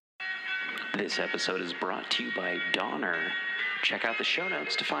 This episode is brought to you by Donner. Check out the show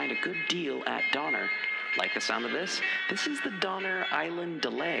notes to find a good deal at Donner. Like the sound of this? This is the Donner Island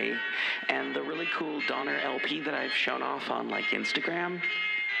Delay, and the really cool Donner LP that I've shown off on Instagram.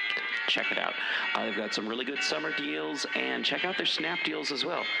 Check it out. They've got some really good summer deals, and check out their snap deals as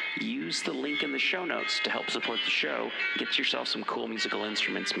well. Use the link in the show notes to help support the show. Get yourself some cool musical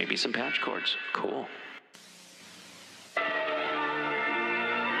instruments, maybe some patch cords. Cool.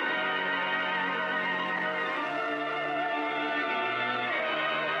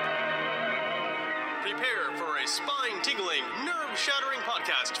 Prepare for a spine-tingling, nerve-shattering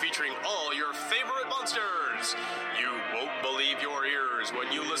podcast featuring all your favorite monsters. You won't believe your ears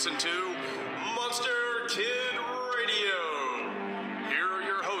when you listen to Monster Kid Radio. Here are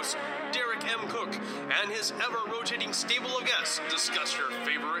your hosts, Derek M. Cook, and his ever-rotating stable of guests discuss your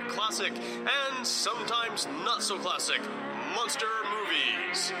favorite classic and sometimes not-so-classic monster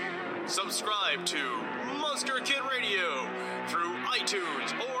movies. Subscribe to Monster Kid Radio through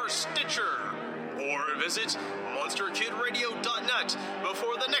iTunes or Stitcher. Or visit MonsterKidRadio.net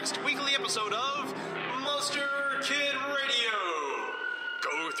before the next weekly episode of Monster Kid Radio.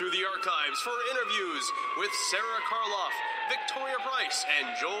 Go through the archives for interviews with Sarah Karloff, Victoria Price, and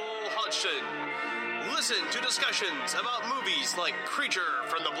Joel Hodgson. Listen to discussions about movies like Creature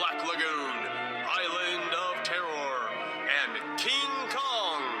from the Black Lagoon, Island of Terror, and King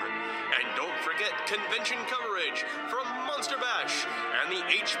Kong. And don't forget convention coverage from Monster Bash and the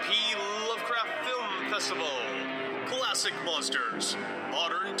HP Lovecraft Film Festival. Classic monsters,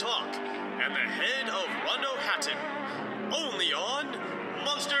 modern talk, and the head of Rondo Hatton. Only on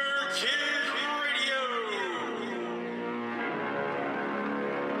Monster Kid Radio.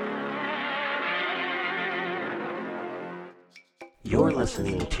 You're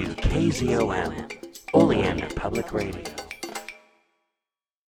listening to KZOM, Oleander Public Radio.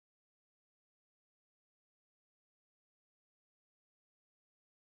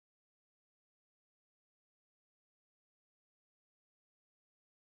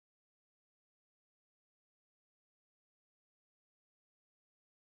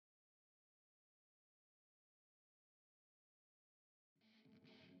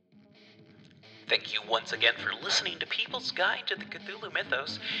 Thank you once again for listening to People's Guide to the Cthulhu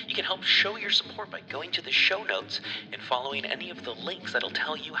Mythos. You can help show your support by going to the show notes and following any of the links that'll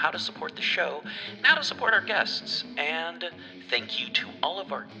tell you how to support the show and how to support our guests. And thank you to all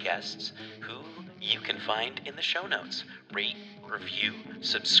of our guests who you can find in the show notes. Rate, review,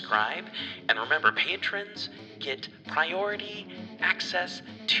 subscribe, and remember, patrons get priority access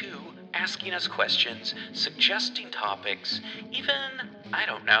to asking us questions, suggesting topics, even,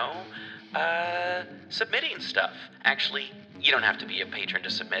 submitting stuff. Actually, you don't have to be a patron to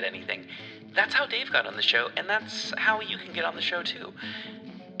submit anything. That's how Dave got on the show, and that's how you can get on the show too.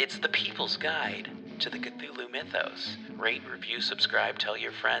 It's the People's Guide to the Cthulhu Mythos. Rate, review, subscribe, tell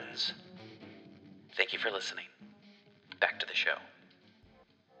your friends. Thank you for listening. Back to the show.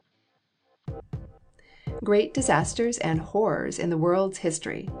 Great Disasters and Horrors in the World's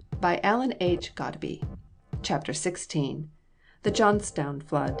History by Alan H. Godbey. Chapter 16. The Johnstown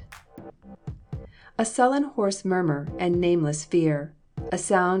Flood. A sullen hoarse murmur and nameless fear, a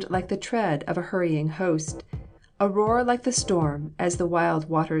sound like the tread of a hurrying host, a roar like the storm as the wild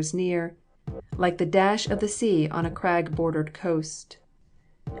waters near, like the dash of the sea on a crag-bordered coast.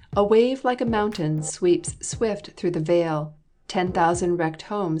 A wave like a mountain sweeps swift through the vale, 10,000 wrecked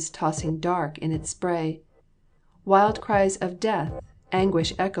homes tossing dark in its spray. Wild cries of death,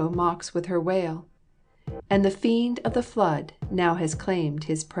 anguish echo mocks with her wail, and the fiend of the flood now has claimed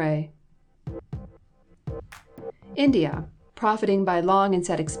his prey. India, profiting by long and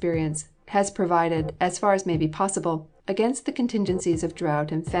sad experience, has provided, as far as may be possible, against the contingencies of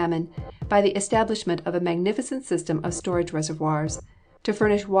drought and famine by the establishment of a magnificent system of storage reservoirs to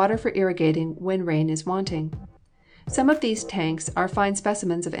furnish water for irrigating when rain is wanting. Some of these tanks are fine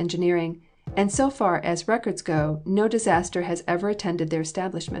specimens of engineering, and so far as records go, no disaster has ever attended their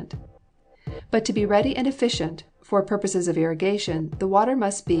establishment. But to be ready and efficient, for purposes of irrigation, the water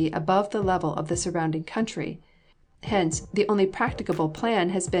must be above the level of the surrounding country. Hence, the only practicable plan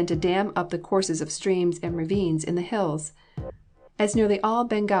has been to dam up the courses of streams and ravines in the hills. As nearly all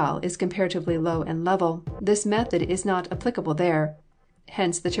Bengal is comparatively low and level, this method is not applicable there.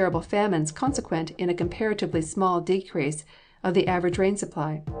 Hence the terrible famines consequent in a comparatively small decrease of the average rain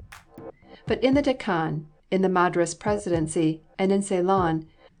supply. But in the Deccan, in the Madras Presidency, and in Ceylon,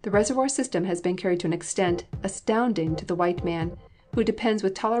 the reservoir system has been carried to an extent astounding to the white man, who depends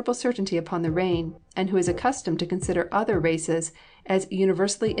with tolerable certainty upon the rain, and who is accustomed to consider other races as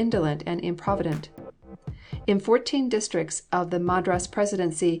universally indolent and improvident. In 14 districts of the Madras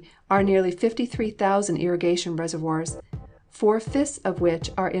Presidency are nearly 53,000 irrigation reservoirs, 4/5 of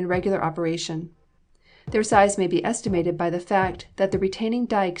which are in regular operation. Their size may be estimated by the fact that the retaining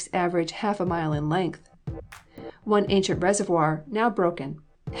dikes average half a mile in length. One ancient reservoir, now broken,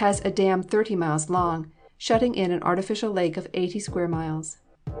 has a dam 30 miles long, shutting in an artificial lake of 80 square miles.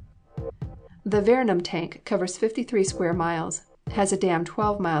 The Vernam tank covers 53 square miles, has a dam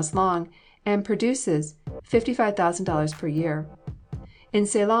 12 miles long, and produces $55,000 per year. In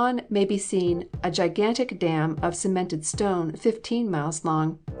Ceylon may be seen a gigantic dam of cemented stone 15 miles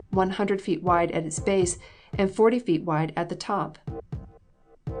long, 100 feet wide at its base, and 40 feet wide at the top.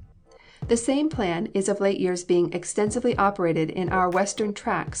 The same plan is of late years being extensively operated in our western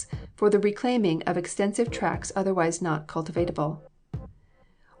tracts for the reclaiming of extensive tracts otherwise not cultivatable.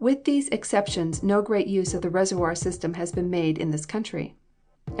 With these exceptions, no great use of the reservoir system has been made in this country.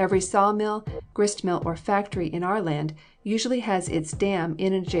 Every sawmill, gristmill, or factory in our land usually has its dam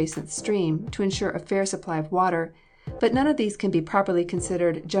in an adjacent stream to ensure a fair supply of water, but none of these can be properly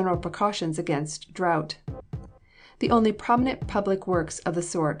considered general precautions against drought. The only prominent public works of the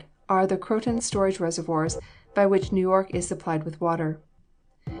sort are the Croton storage reservoirs, by which New York is supplied with water.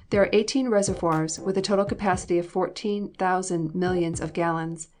 There are 18 reservoirs with a total capacity of 14,000 millions of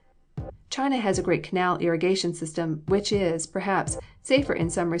gallons. China has a great canal irrigation system, which is, perhaps, safer in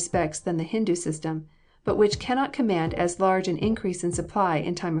some respects than the Hindu system, but which cannot command as large an increase in supply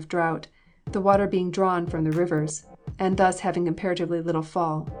in time of drought, the water being drawn from the rivers, and thus having comparatively little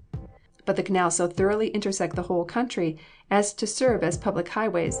fall. But the canals so thoroughly intersect the whole country as to serve as public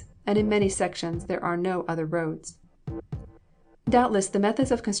highways, and in many sections there are no other roads. Doubtless the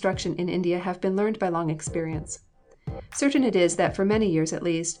methods of construction in India have been learned by long experience. Certain it is that for many years at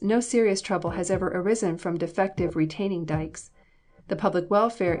least no serious trouble has ever arisen from defective retaining dikes. The public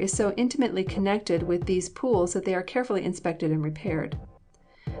welfare is so intimately connected with these pools that they are carefully inspected and repaired.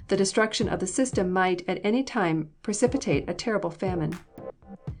 The destruction of the system might at any time precipitate a terrible famine.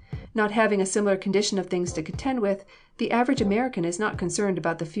 Not having a similar condition of things to contend with, the average American is not concerned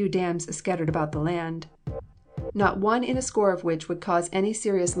about the few dams scattered about the land, not one in a score of which would cause any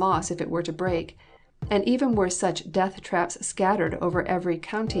serious loss if it were to break, and even were such death traps scattered over every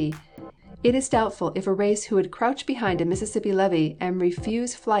county, it is doubtful if a race who would crouch behind a Mississippi levee and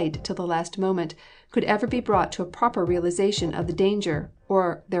refuse flight till the last moment could ever be brought to a proper realization of the danger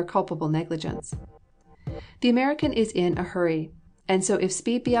or their culpable negligence. The American is in a hurry, and so if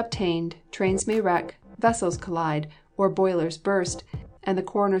speed be obtained, trains may wreck, vessels collide, or boilers burst, and the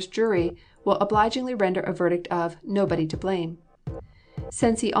coroner's jury will obligingly render a verdict of "nobody to blame."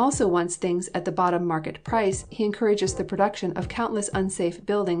 Since he also wants things at the bottom market price, he encourages the production of countless unsafe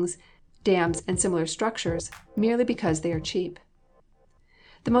buildings, dams, and similar structures, merely because they are cheap.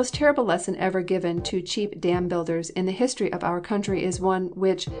 The most terrible lesson ever given to cheap dam builders in the history of our country is one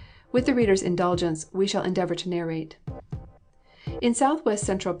which, with the reader's indulgence, we shall endeavor to narrate. In southwest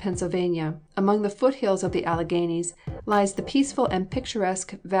central Pennsylvania, among the foothills of the Alleghanies, lies the peaceful and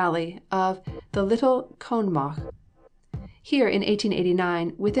picturesque valley of the Little Conemaugh. Here in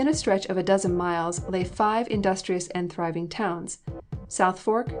 1889, within a stretch of a dozen miles, lay 5 industrious and thriving towns: South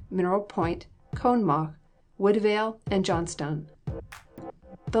Fork, Mineral Point, Conemaugh, Woodvale, and Johnstown.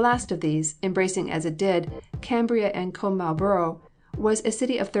 The last of these, embracing as it did Cambria and Conemaugh borough, was a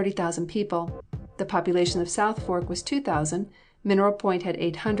city of 30,000 people. The population of South Fork was 2,000, Mineral Point had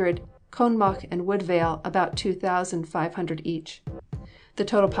 800, Conemaugh and Woodvale about 2,500 each. The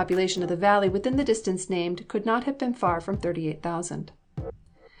total population of the valley within the distance named could not have been far from 38,000.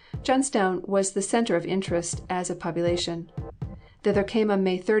 Johnstown was the center of interest as of population. Thither came on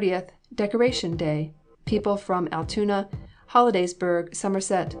May 30th, Decoration Day, people from Altoona, Hollidaysburg,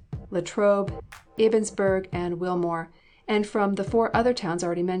 Somerset, Latrobe, Ebensburg, and Wilmore, and from the 4 other towns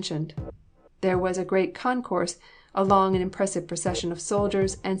already mentioned. There was a great concourse, a long and impressive procession of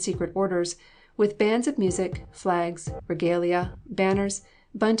soldiers and secret orders, with bands of music, flags, regalia, banners,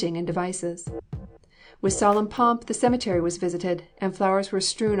 bunting, and devices. With solemn pomp the cemetery was visited, and flowers were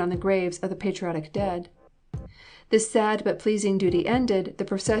strewn on the graves of the patriotic dead. This sad but pleasing duty ended, the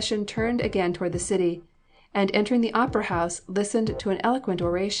procession turned again toward the city, and entering the opera house, listened to an eloquent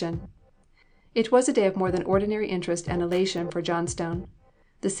oration. It was a day of more than ordinary interest and elation for Johnstown.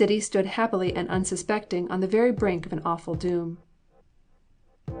 The city stood happily and unsuspecting on the very brink of an awful doom.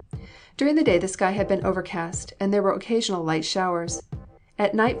 During the day the sky had been overcast, and there were occasional light showers.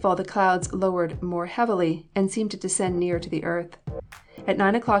 At nightfall the clouds lowered more heavily, and seemed to descend nearer to the earth. At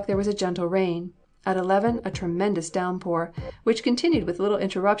 9 o'clock there was a gentle rain. At 11 a tremendous downpour, which continued with little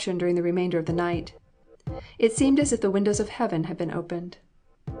interruption during the remainder of the night. It seemed as if the windows of heaven had been opened.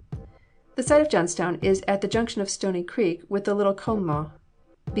 The site of Johnstown is at the junction of Stony Creek with the Little Conemaugh.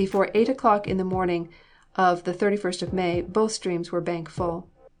 Before 8 o'clock in the morning of the 31st of May, both streams were bank full.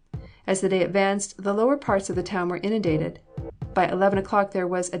 As the day advanced, the lower parts of the town were inundated. By 11 o'clock there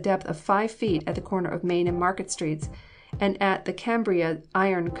was a depth of 5 feet at the corner of Main and Market Streets, and at the Cambria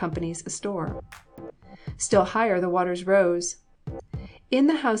Iron Company's store. Still higher the waters rose. In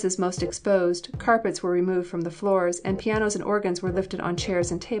the houses most exposed, carpets were removed from the floors, and pianos and organs were lifted on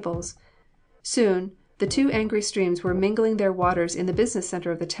chairs and tables. Soon the 2 angry streams were mingling their waters in the business center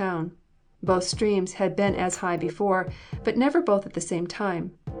of the town. Both streams had been as high before, but never both at the same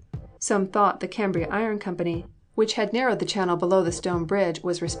time. Some thought the Cambria Iron Company, which had narrowed the channel below the stone bridge,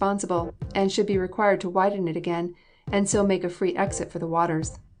 was responsible, and should be required to widen it again, and so make a free exit for the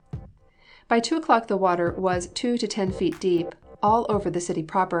waters. By 2 o'clock the water was 2 to 10 feet deep, all over the city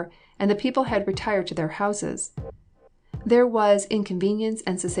proper, and the people had retired to their houses. There was inconvenience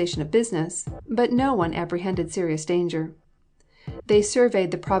and cessation of business, but no one apprehended serious danger. They surveyed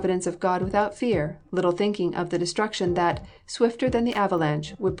the providence of God without fear, little thinking of the destruction that, swifter than the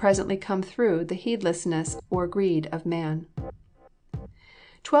avalanche, would presently come through the heedlessness or greed of man.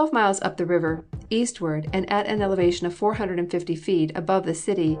 12 miles up the river, eastward, and at an elevation of 450 feet above the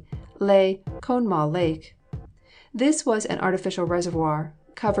city, lay Conemaugh Lake. This was an artificial reservoir,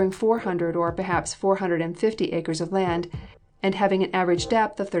 covering 400 or perhaps 450 acres of land, and having an average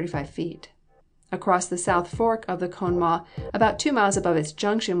depth of 35 feet. Across the South Fork of the Conemaugh, about 2 miles above its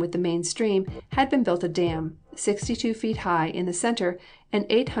junction with the main stream, had been built a dam, 62 feet high in the center and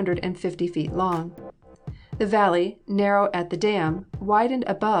 850 feet long. The valley, narrow at the dam, widened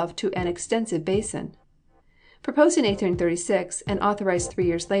above to an extensive basin. Proposed in 1836 and authorized 3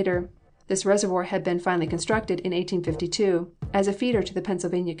 years later, this reservoir had been finally constructed in 1852 as a feeder to the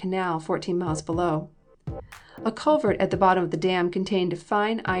Pennsylvania Canal 14 miles below. A culvert at the bottom of the dam contained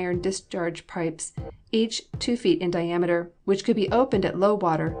fine iron discharge pipes, each 2 feet in diameter, which could be opened at low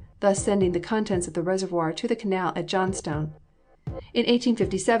water, thus sending the contents of the reservoir to the canal at Johnstown. In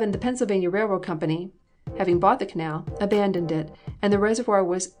 1857 the Pennsylvania Railroad Company, having bought the canal, abandoned it, and the reservoir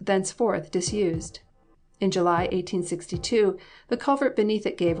was thenceforth disused. In July 1862 the culvert beneath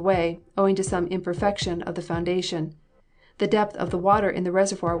it gave way, owing to some imperfection of the foundation. The depth of the water in the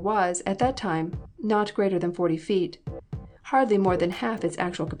reservoir was, at that time, not greater than 40 feet, hardly more than half its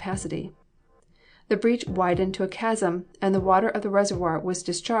actual capacity. The breach widened to a chasm, and the water of the reservoir was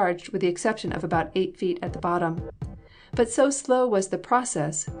discharged with the exception of about 8 feet at the bottom. But so slow was the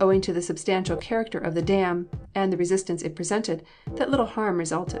process, owing to the substantial character of the dam and the resistance it presented, that little harm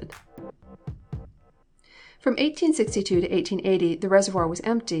resulted. From 1862 to 1880 the reservoir was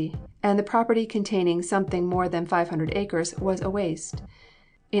empty, and the property containing something more than 500 acres was a waste.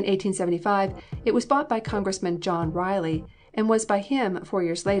 In 1875 it was bought by Congressman John Riley, and was by him, 4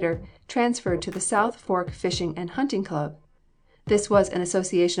 years later, transferred to the South Fork Fishing and Hunting Club. This was an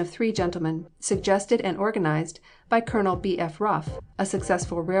association of 3 gentlemen, suggested and organized by Colonel B. F. Ruff, a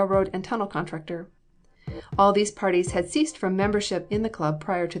successful railroad and tunnel contractor. All these parties had ceased from membership in the club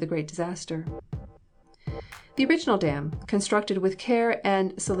prior to the great disaster. The original dam, constructed with care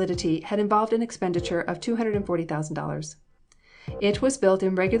and solidity, had involved an expenditure of $240,000. It was built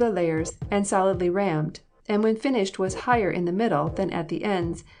in regular layers and solidly rammed, and when finished was higher in the middle than at the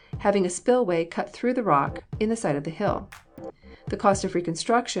ends, having a spillway cut through the rock in the side of the hill. The cost of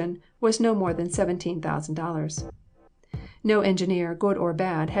reconstruction was no more than $17,000. No engineer, good or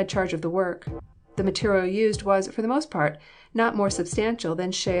bad, had charge of the work. The material used was, for the most part, not more substantial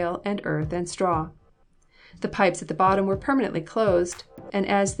than shale and earth and straw. The pipes at the bottom were permanently closed, and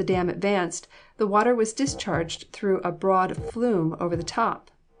as the dam advanced, the water was discharged through a broad flume over the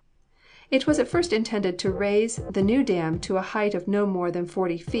top. It was at first intended to raise the new dam to a height of no more than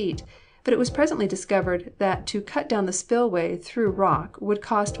 40 feet, but it was presently discovered that to cut down the spillway through rock would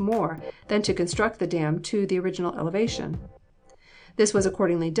cost more than to construct the dam to the original elevation. This was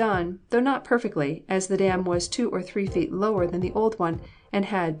accordingly done, though not perfectly, as the dam was 2 or 3 feet lower than the old one, and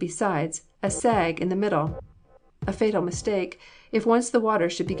had, besides, a sag in the middle. A fatal mistake, if once the water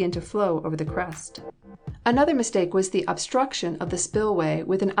should begin to flow over the crest. Another mistake was the obstruction of the spillway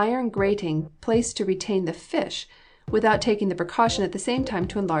with an iron grating placed to retain the fish, without taking the precaution at the same time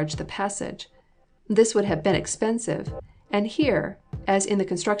to enlarge the passage. This would have been expensive, and here, as in the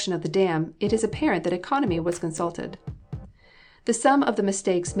construction of the dam, it is apparent that economy was consulted. The sum of the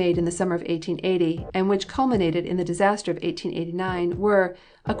mistakes made in the summer of 1880, and which culminated in the disaster of 1889, were,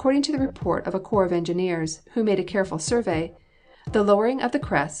 according to the report of a corps of engineers, who made a careful survey, the lowering of the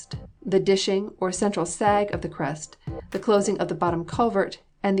crest, the dishing or central sag of the crest, the closing of the bottom culvert,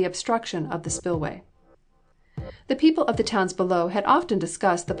 and the obstruction of the spillway. The people of the towns below had often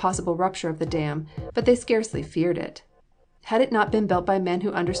discussed the possible rupture of the dam, but they scarcely feared it. Had it not been built by men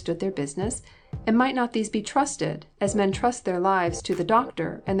who understood their business, and might not these be trusted, as men trust their lives to the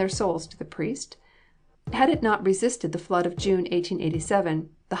doctor and their souls to the priest? Had it not resisted the flood of June 1887,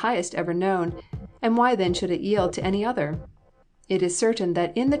 the highest ever known, and why then should it yield to any other? It is certain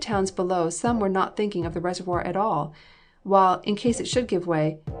that in the towns below some were not thinking of the reservoir at all, while, in case it should give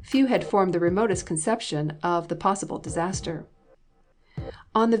way, few had formed the remotest conception of the possible disaster.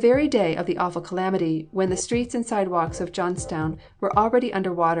 On the very day of the awful calamity, when the streets and sidewalks of Johnstown were already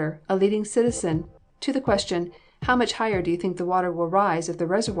under water, a leading citizen, to the question, "How much higher do you think the water will rise if the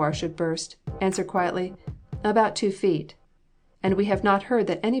reservoir should burst?" answered quietly, "About 2 feet." And we have not heard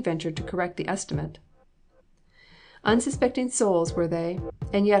that any ventured to correct the estimate. Unsuspecting souls were they,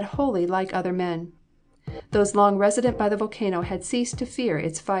 and yet wholly like other men. Those long resident by the volcano had ceased to fear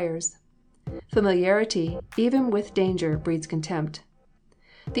its fires. Familiarity, even with danger, breeds contempt.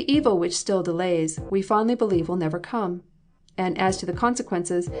 The evil which still delays, we fondly believe will never come. And as to the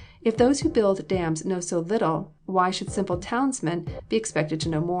consequences, if those who build dams know so little, why should simple townsmen be expected to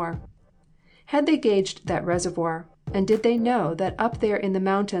know more? Had they gauged that reservoir, and did they know that up there in the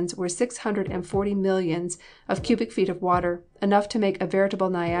mountains were 640 millions of cubic feet of water, enough to make a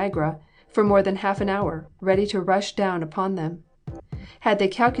veritable Niagara, for more than half an hour, ready to rush down upon them, Had they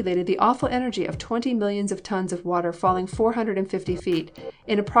calculated the awful energy of 20 millions of tons of water falling 450 feet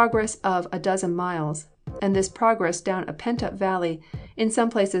in a progress of a dozen miles, and this progress down a pent-up valley, in some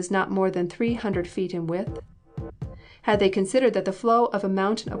places not more than 300 feet in width? Had they considered that the flow of a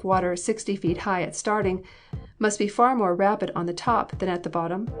mountain of water 60 feet high at starting must be far more rapid on the top than at the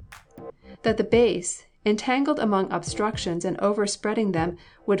bottom? That the base, entangled among obstructions and overspreading them,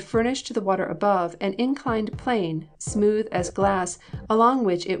 would furnish to the water above an inclined plane, smooth as glass, along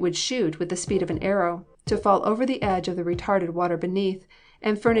which it would shoot with the speed of an arrow, to fall over the edge of the retarded water beneath,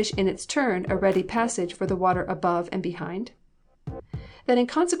 and furnish in its turn a ready passage for the water above and behind? That in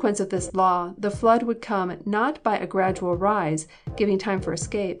consequence of this law, the flood would come not by a gradual rise, giving time for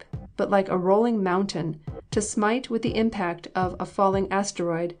escape, but like a rolling mountain, to smite with the impact of a falling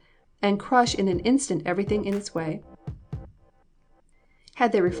asteroid, and crush in an instant everything in its way?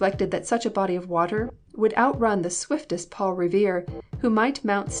 Had they reflected that such a body of water would outrun the swiftest Paul Revere, who might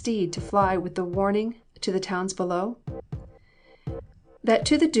mount steed to fly with the warning to the towns below? That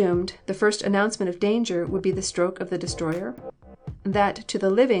to the doomed the first announcement of danger would be the stroke of the destroyer? That to the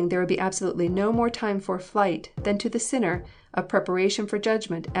living there would be absolutely no more time for flight than to the sinner of preparation for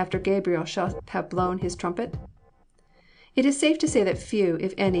judgment after Gabriel shall have blown his trumpet? It is safe to say that few,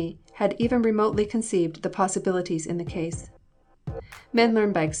 if any, had even remotely conceived the possibilities in the case. Men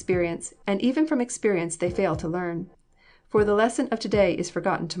learn by experience, and even from experience they fail to learn. For the lesson of today is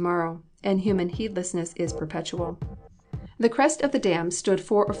forgotten tomorrow, and human heedlessness is perpetual. The crest of the dam stood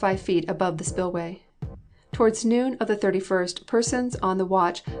 4 or 5 feet above the spillway. Towards noon of the 31st, persons on the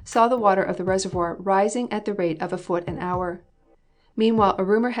watch saw the water of the reservoir rising at the rate of a foot an hour. Meanwhile, a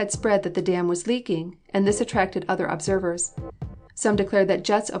rumor had spread that the dam was leaking, and this attracted other observers. Some declared that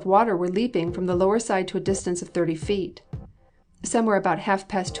jets of water were leaping from the lower side to a distance of 30 feet. Somewhere about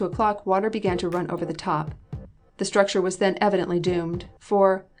 2:30 water began to run over the top. The structure was then evidently doomed,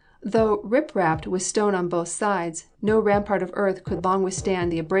 for, though rip-rapped with stone on both sides, no rampart of earth could long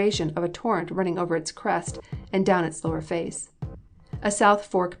withstand the abrasion of a torrent running over its crest and down its lower face. A South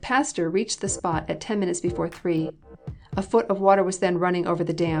Fork pastor reached the spot at 10 minutes before 3. A foot of water was then running over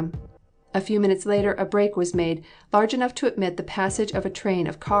the dam. A few minutes later a break was made, large enough to admit the passage of a train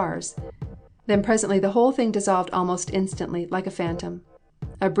of cars. Then presently the whole thing dissolved almost instantly, like a phantom.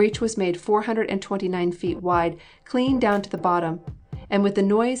 A breach was made 429 feet wide, clean down to the bottom, and with the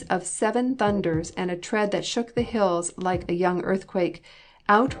noise of 7 thunders and a tread that shook the hills like a young earthquake,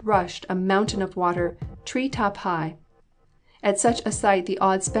 out rushed a mountain of water, tree-top high. At such a sight the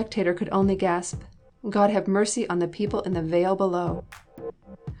awed spectator could only gasp, "God have mercy on the people in the vale below."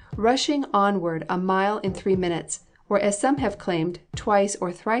 Rushing onward a mile in 3 minutes, or as some have claimed, twice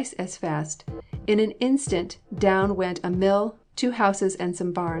or thrice as fast, in an instant down went a mill, 2 houses and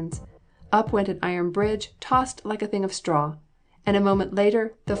some barns. Up went an iron bridge, tossed like a thing of straw, and a moment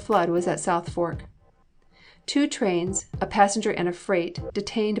later the flood was at South Fork. 2 trains, a passenger and a freight,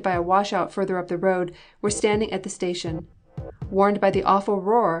 detained by a washout further up the road, were standing at the station. Warned by the awful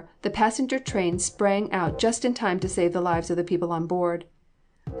roar, the passenger train sprang out just in time to save the lives of the people on board.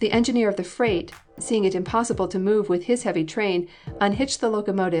 The engineer of the freight, seeing it impossible to move with his heavy train, unhitched the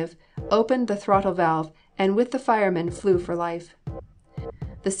locomotive, opened the throttle valve, and with the firemen flew for life.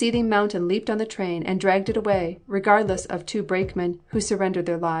 The seething mountain leaped on the train and dragged it away, regardless of 2 brakemen who surrendered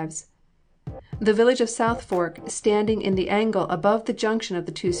their lives. The village of South Fork, standing in the angle above the junction of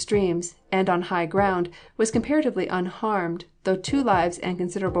the 2 streams, and on high ground, was comparatively unharmed, though 2 lives and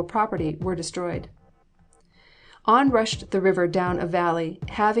considerable property were destroyed. On rushed the river down a valley,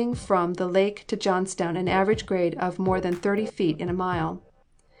 having from the lake to Johnstown an average grade of more than 30 feet in a mile.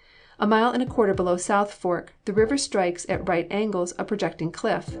 A mile and a quarter below South Fork, the river strikes at right angles a projecting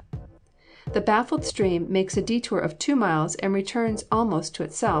cliff. The baffled stream makes a detour of 2 miles and returns almost to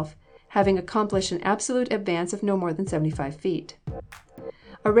itself, having accomplished an absolute advance of no more than 75 feet.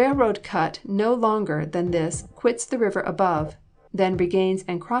 A railroad cut no longer than this quits the river above, then regains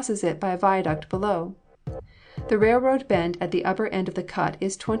and crosses it by a viaduct below. The railroad bend at the upper end of the cut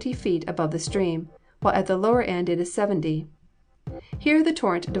is 20 feet above the stream, while at the lower end it is 70. Here the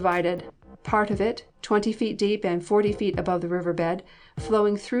torrent divided, part of it, 20 feet deep and 40 feet above the river bed,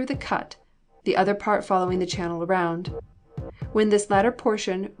 flowing through the cut, the other part following the channel around. When this latter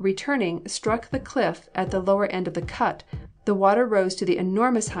portion, returning, struck the cliff at the lower end of the cut, the water rose to the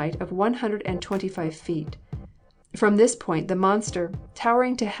enormous height of 125 feet. From this point the monster,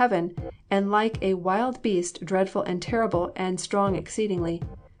 towering to heaven, and like a wild beast dreadful and terrible and strong exceedingly,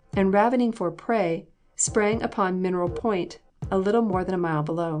 and ravening for prey, sprang upon Mineral Point, a little more than a mile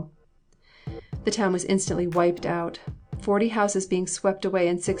below. The town was instantly wiped out, 40 houses being swept away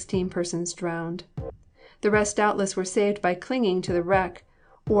and 16 persons drowned. The rest doubtless were saved by clinging to the wreck,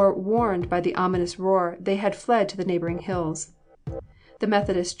 or warned by the ominous roar, they had fled to the neighboring hills. The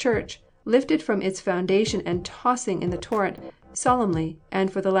Methodist Church, lifted from its foundation and tossing in the torrent, solemnly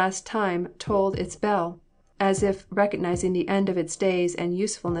and for the last time tolled its bell, as if recognizing the end of its days and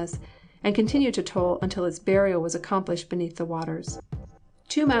usefulness, and continued to toll until its burial was accomplished beneath the waters.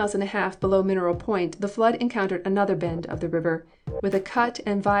 2.5 miles below Mineral Point the flood encountered another bend of the river, with a cut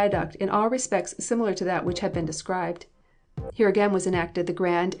and viaduct in all respects similar to that which had been described. Here again was enacted the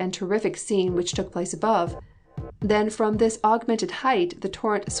grand and terrific scene which took place above. Then from this augmented height the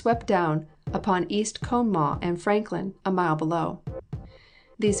torrent swept down upon East Conemaugh and Franklin, a mile below.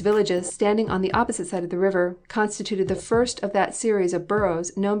 These villages, standing on the opposite side of the river, constituted the first of that series of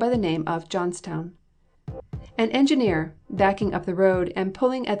boroughs known by the name of Johnstown. An engineer, backing up the road and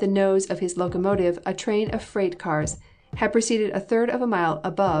pulling at the nose of his locomotive a train of freight cars, had proceeded 1/3 of a mile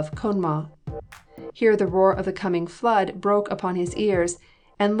above Conemaugh. Here the roar of the coming flood broke upon his ears,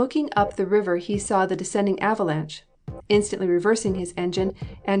 and looking up the river he saw the descending avalanche. Instantly reversing his engine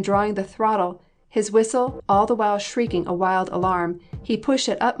and drawing the throttle, his whistle all the while shrieking a wild alarm, he pushed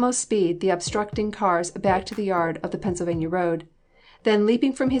at utmost speed the obstructing cars back to the yard of the Pennsylvania road. Then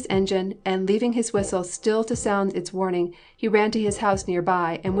leaping from his engine, and leaving his whistle still to sound its warning, he ran to his house near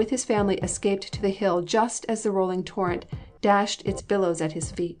by, and with his family escaped to the hill just as the rolling torrent dashed its billows at his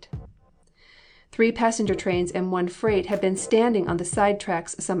feet. 3 passenger trains and 1 freight had been standing on the side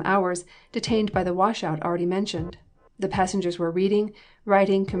tracks some hours, detained by the washout already mentioned. The passengers were reading,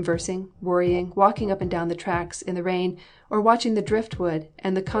 writing, conversing, worrying, walking up and down the tracks in the rain, or watching the driftwood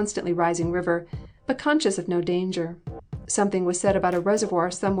and the constantly rising river, but conscious of no danger. Something was said about a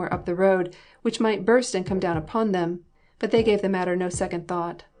reservoir somewhere up the road, which might burst and come down upon them, but they gave the matter no second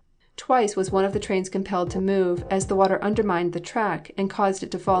thought. Twice was one of the trains compelled to move, as the water undermined the track and caused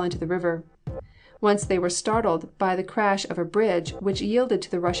it to fall into the river. Once they were startled by the crash of a bridge, which yielded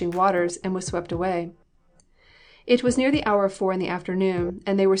to the rushing waters and was swept away. It was near the hour of 4 in the afternoon,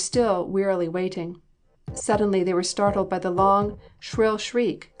 and they were still wearily waiting. Suddenly they were startled by the long, shrill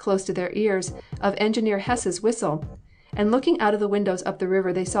shriek, close to their ears, of Engineer Hess's whistle, and looking out of the windows up the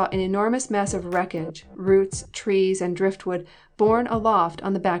river they saw an enormous mass of wreckage, roots, trees, and driftwood borne aloft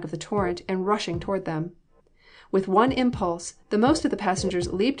on the back of the torrent and rushing toward them. With one impulse, the most of the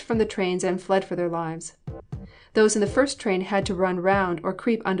passengers leaped from the trains and fled for their lives. Those in the first train had to run round or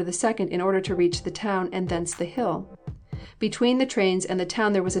creep under the second in order to reach the town and thence the hill. Between the trains and the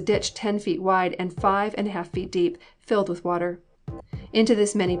town there was a ditch 10 feet wide and 5.5 feet deep, filled with water. Into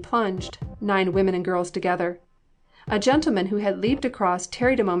this many plunged, 9 women and girls together. A gentleman who had leaped across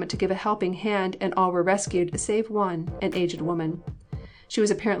tarried a moment to give a helping hand, and all were rescued, save one, an aged woman. She was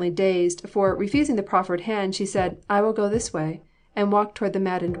apparently dazed, for, refusing the proffered hand, she said, "I will go this way," and walked toward the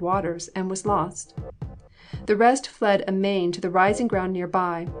maddened waters, and was lost. The rest fled amain to the rising ground near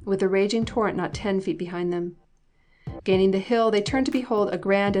by, with the raging torrent not 10 feet behind them. Gaining the hill, they turned to behold a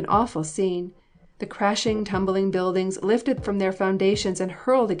grand and awful scene. The crashing, tumbling buildings lifted from their foundations and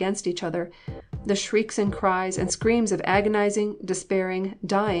hurled against each other. The shrieks and cries and screams of agonizing, despairing,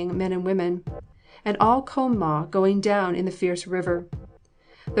 dying men and women, and all Conemaugh going down in the fierce river.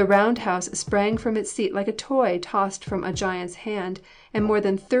 The roundhouse sprang from its seat like a toy tossed from a giant's hand, and more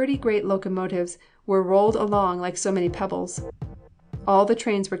than 30 great locomotives were rolled along like so many pebbles. All the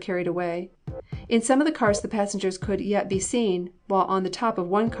trains were carried away. In some of the cars the passengers could yet be seen, while on the top of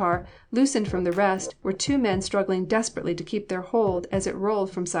one car, loosened from the rest, were 2 men struggling desperately to keep their hold as it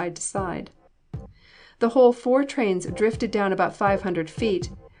rolled from side to side. The whole 4 trains drifted down about 500 feet,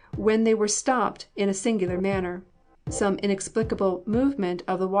 when they were stopped in a singular manner. Some inexplicable movement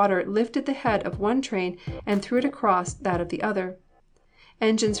of the water lifted the head of one train and threw it across that of the other.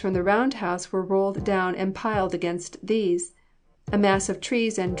 Engines from the roundhouse were rolled down and piled against these. A mass of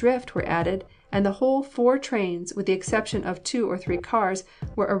trees and drift were added, and the whole 4 trains, with the exception of 2 or 3 cars,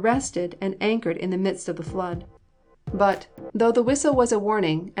 were arrested and anchored in the midst of the flood. But, though the whistle was a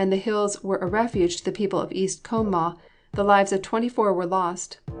warning, and the hills were a refuge to the people of East Conemaugh, the lives of 24 were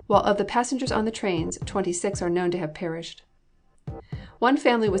lost, while of the passengers on the trains, 26 are known to have perished. One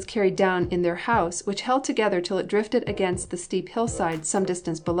family was carried down in their house, which held together till it drifted against the steep hillside some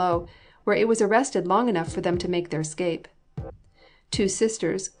distance below, where it was arrested long enough for them to make their escape. 2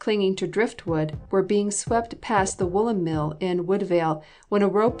 sisters, clinging to driftwood, were being swept past the woolen mill in Woodvale, when a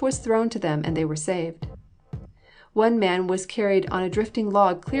rope was thrown to them and they were saved. One man was carried on a drifting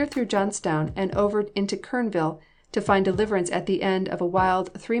log clear through Johnstown and over into Kernville, to find deliverance at the end of a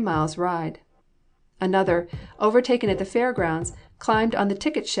wild 3 miles ride. Another, overtaken at the fairgrounds, climbed on the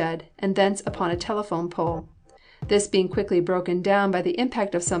ticket shed and thence upon a telephone pole. This being quickly broken down by the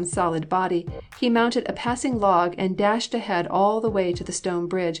impact of some solid body, he mounted a passing log and dashed ahead all the way to the stone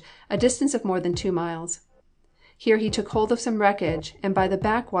bridge, a distance of more than 2 miles. Here he took hold of some wreckage, and by the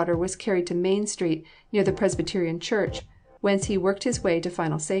backwater was carried to Main Street, near the Presbyterian Church, whence he worked his way to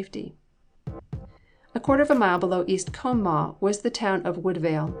final safety. A quarter of a mile below East Conemaugh was the town of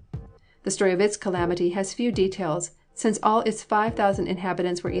Woodvale. The story of its calamity has few details, since all its 5,000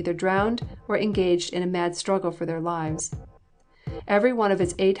 inhabitants were either drowned or engaged in a mad struggle for their lives. Every one of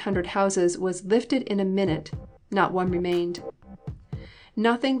its 800 houses was lifted in a minute, not one remained.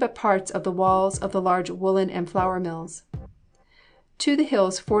 Nothing but parts of the walls of the large woolen and flour mills. To the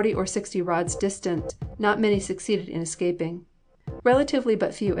hills 40 or 60 rods distant, not many succeeded in escaping. Relatively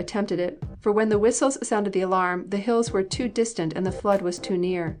but few attempted it, for when the whistles sounded the alarm, the hills were too distant and the flood was too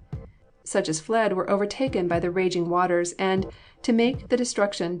near. Such as fled were overtaken by the raging waters, and, to make the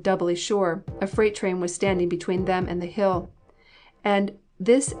destruction doubly sure, a freight train was standing between them and the hill, and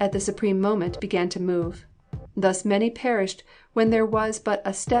this at the supreme moment began to move. Thus many perished when there was but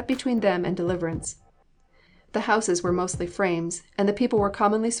a step between them and deliverance. The houses were mostly frames, and the people were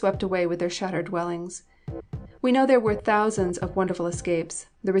commonly swept away with their shattered dwellings. We know there were thousands of wonderful escapes,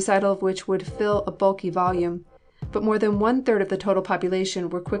 the recital of which would fill a bulky volume, but more than 1/3 of the total population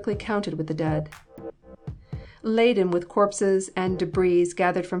were quickly counted with the dead. Laden with corpses and debris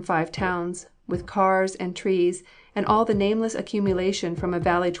gathered from 5 towns, with cars and trees, and all the nameless accumulation from a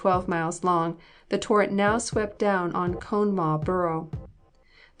valley 12 miles long, the torrent now swept down on Conemaugh Borough.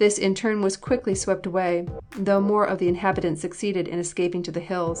 This in turn was quickly swept away, though more of the inhabitants succeeded in escaping to the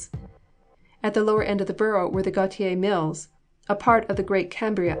hills. At the lower end of the borough were the Gautier Mills, a part of the great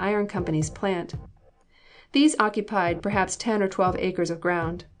Cambria Iron Company's plant. These occupied perhaps 10 or 12 acres of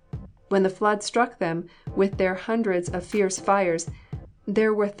ground. When the flood struck them with their hundreds of fierce fires,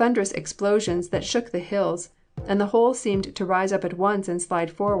 there were thunderous explosions that shook the hills, and the whole seemed to rise up at once and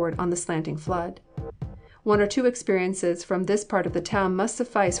slide forward on the slanting flood. 1 or 2 experiences from this part of the town must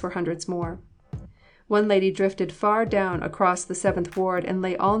suffice for hundreds more. One lady drifted far down across the 7th Ward and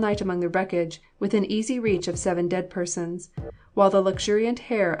lay all night among the wreckage, within easy reach of 7 dead persons, while the luxuriant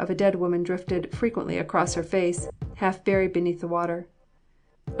hair of a dead woman drifted frequently across her face, half buried beneath the water.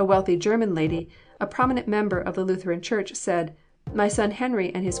 A wealthy German lady, a prominent member of the Lutheran Church, said, "My son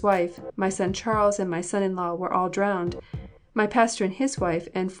Henry and his wife, my son Charles and my son-in-law were all drowned. My pastor and his wife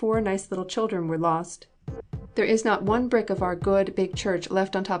and 4 nice little children were lost. There is not one brick of our good big church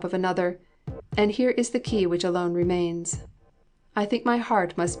left on top of another, and here is the key which alone remains. I think my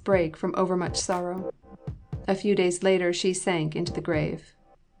heart must break from overmuch sorrow." A few days later she sank into the grave.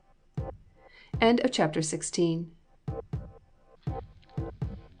 End of chapter 16.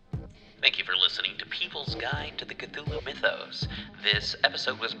 Thank you for listening to People's Guide to the Cthulhu Mythos. This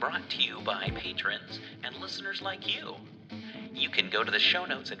episode was brought to you by patrons and listeners like you. You can go to the show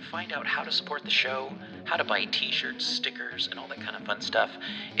notes and find out how to support the show, how to buy t-shirts, stickers, and all that kind of fun stuff.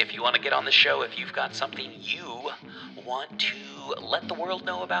 If you want to get on the show, if you've got something you want to let the world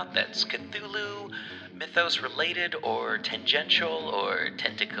know about that's Cthulhu, Mythos related, or tangential, or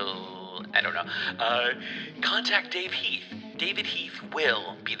tentacle, I don't know, contact Dave Heath. David Heath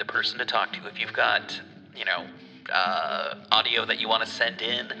will be the person to talk to if you've got, audio that you want to send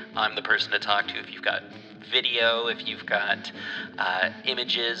in. I'm the person to talk to if you've got video, if you've got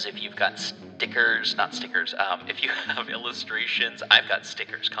images, if you've got stickers, not stickers, if you have illustrations, I've got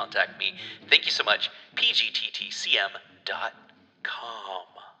stickers. Contact me. Thank you so much. pgttcm.com